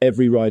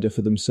 every rider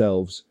for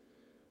themselves.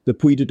 The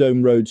Puy de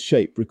Dôme road's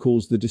shape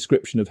recalls the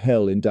description of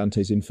hell in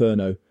Dante's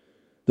Inferno.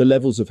 The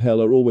levels of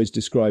hell are always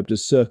described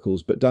as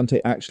circles, but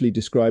Dante actually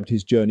described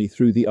his journey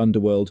through the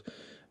underworld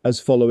as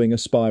following a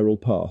spiral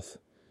path.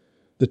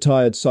 The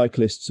tired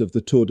cyclists of the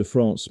Tour de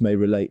France may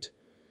relate.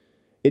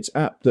 It's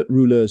apt that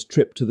Rouleur's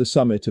trip to the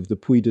summit of the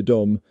Puy de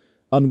Dôme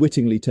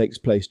unwittingly takes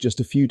place just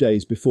a few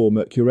days before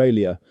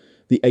Mercuralia,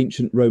 the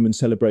ancient Roman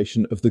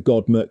celebration of the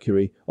god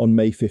Mercury, on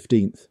May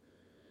 15th.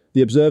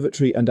 The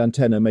observatory and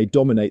antenna may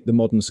dominate the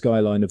modern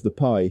skyline of the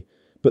Pi,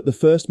 but the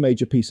first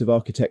major piece of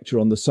architecture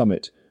on the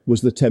summit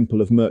was the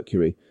Temple of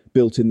Mercury,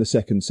 built in the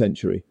 2nd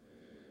century.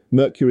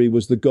 Mercury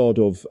was the god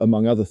of,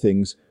 among other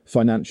things,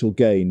 financial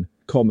gain,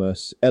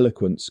 commerce,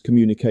 eloquence,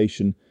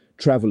 communication,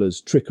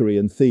 travellers, trickery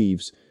and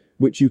thieves,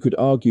 which you could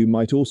argue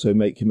might also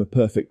make him a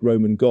perfect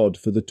Roman god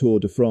for the Tour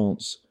de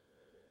France.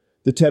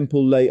 The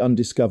temple lay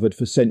undiscovered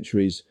for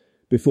centuries,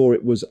 before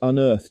it was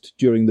unearthed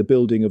during the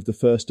building of the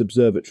first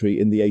observatory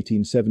in the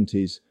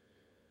 1870s.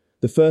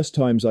 The first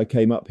times I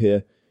came up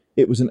here,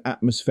 it was an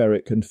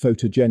atmospheric and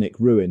photogenic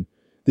ruin.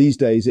 These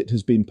days it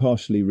has been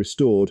partially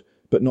restored,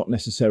 but not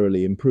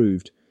necessarily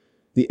improved.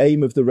 The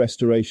aim of the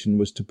restoration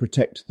was to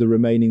protect the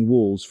remaining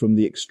walls from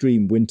the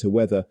extreme winter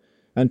weather,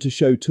 and to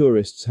show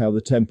tourists how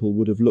the temple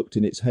would have looked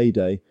in its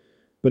heyday,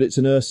 but it's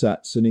an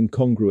ersatz and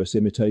incongruous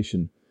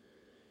imitation.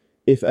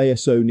 If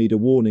ASO need a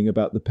warning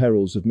about the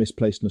perils of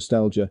misplaced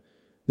nostalgia,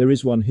 there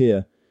is one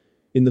here,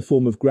 in the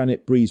form of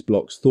granite breeze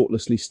blocks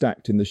thoughtlessly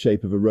stacked in the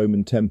shape of a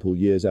Roman temple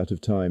years out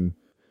of time.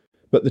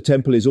 But the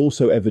temple is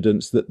also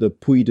evidence that the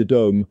Puy de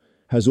Dôme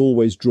has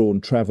always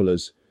drawn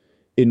travellers.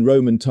 In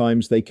Roman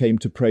times they came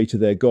to pray to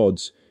their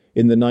gods.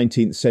 In the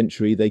 19th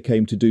century they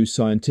came to do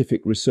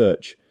scientific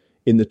research.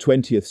 In the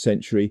 20th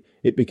century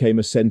it became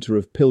a centre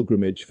of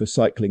pilgrimage for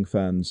cycling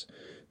fans.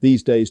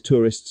 These days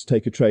tourists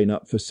take a train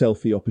up for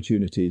selfie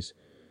opportunities.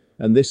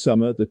 And this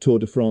summer the Tour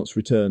de France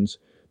returns,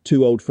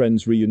 two old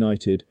friends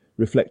reunited,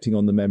 reflecting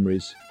on the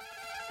memories.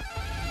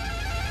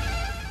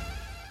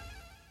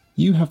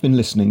 You have been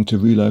listening to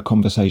Rouleur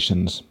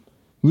Conversations.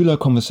 Rouleur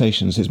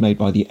Conversations is made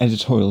by the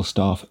editorial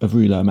staff of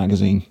Rouleur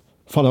magazine.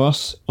 Follow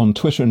us on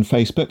Twitter and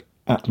Facebook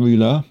at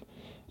Rouleur,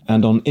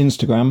 and on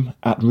Instagram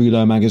at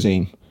Rouleur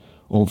magazine,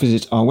 or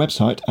visit our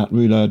website at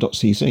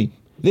rouleur.cc.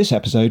 This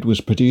episode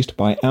was produced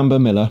by Amber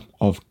Miller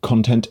of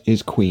Content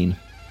is Queen.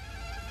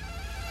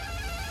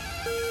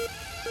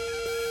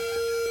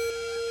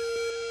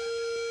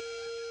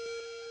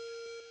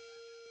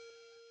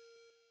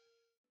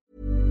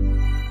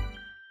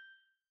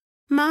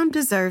 Mom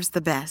deserves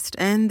the best,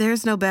 and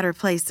there's no better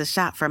place to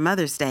shop for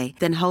Mother's Day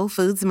than Whole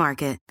Foods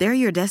Market. They're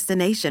your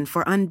destination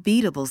for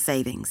unbeatable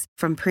savings,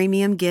 from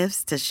premium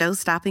gifts to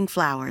show-stopping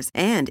flowers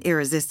and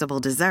irresistible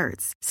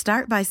desserts.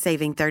 Start by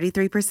saving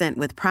 33%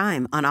 with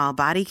Prime on all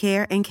body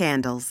care and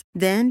candles.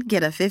 Then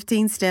get a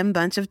 15-stem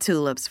bunch of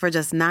tulips for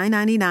just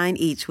 $9.99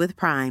 each with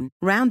Prime.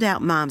 Round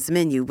out Mom's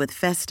menu with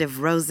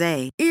festive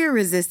rosé,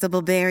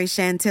 irresistible berry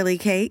chantilly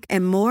cake,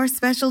 and more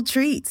special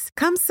treats.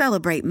 Come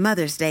celebrate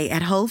Mother's Day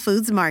at Whole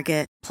Foods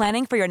Market.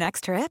 Planning for your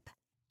next trip?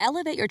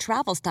 Elevate your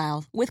travel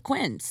style with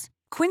Quince.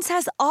 Quince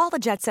has all the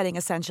jet-setting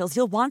essentials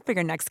you'll want for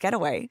your next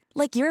getaway,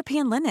 like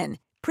European linen,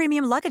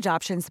 premium luggage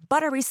options,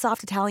 buttery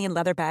soft Italian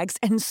leather bags,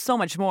 and so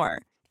much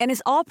more. And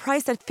is all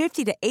priced at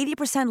 50 to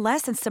 80%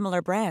 less than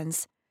similar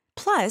brands.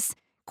 Plus,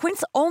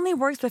 Quince only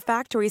works with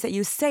factories that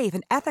use safe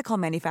and ethical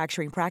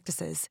manufacturing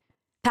practices.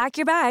 Pack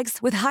your bags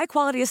with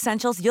high-quality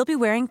essentials you'll be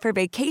wearing for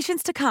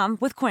vacations to come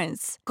with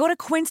Quince. Go to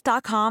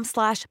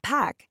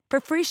quince.com/pack for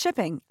free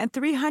shipping and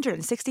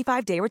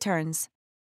 365-day returns.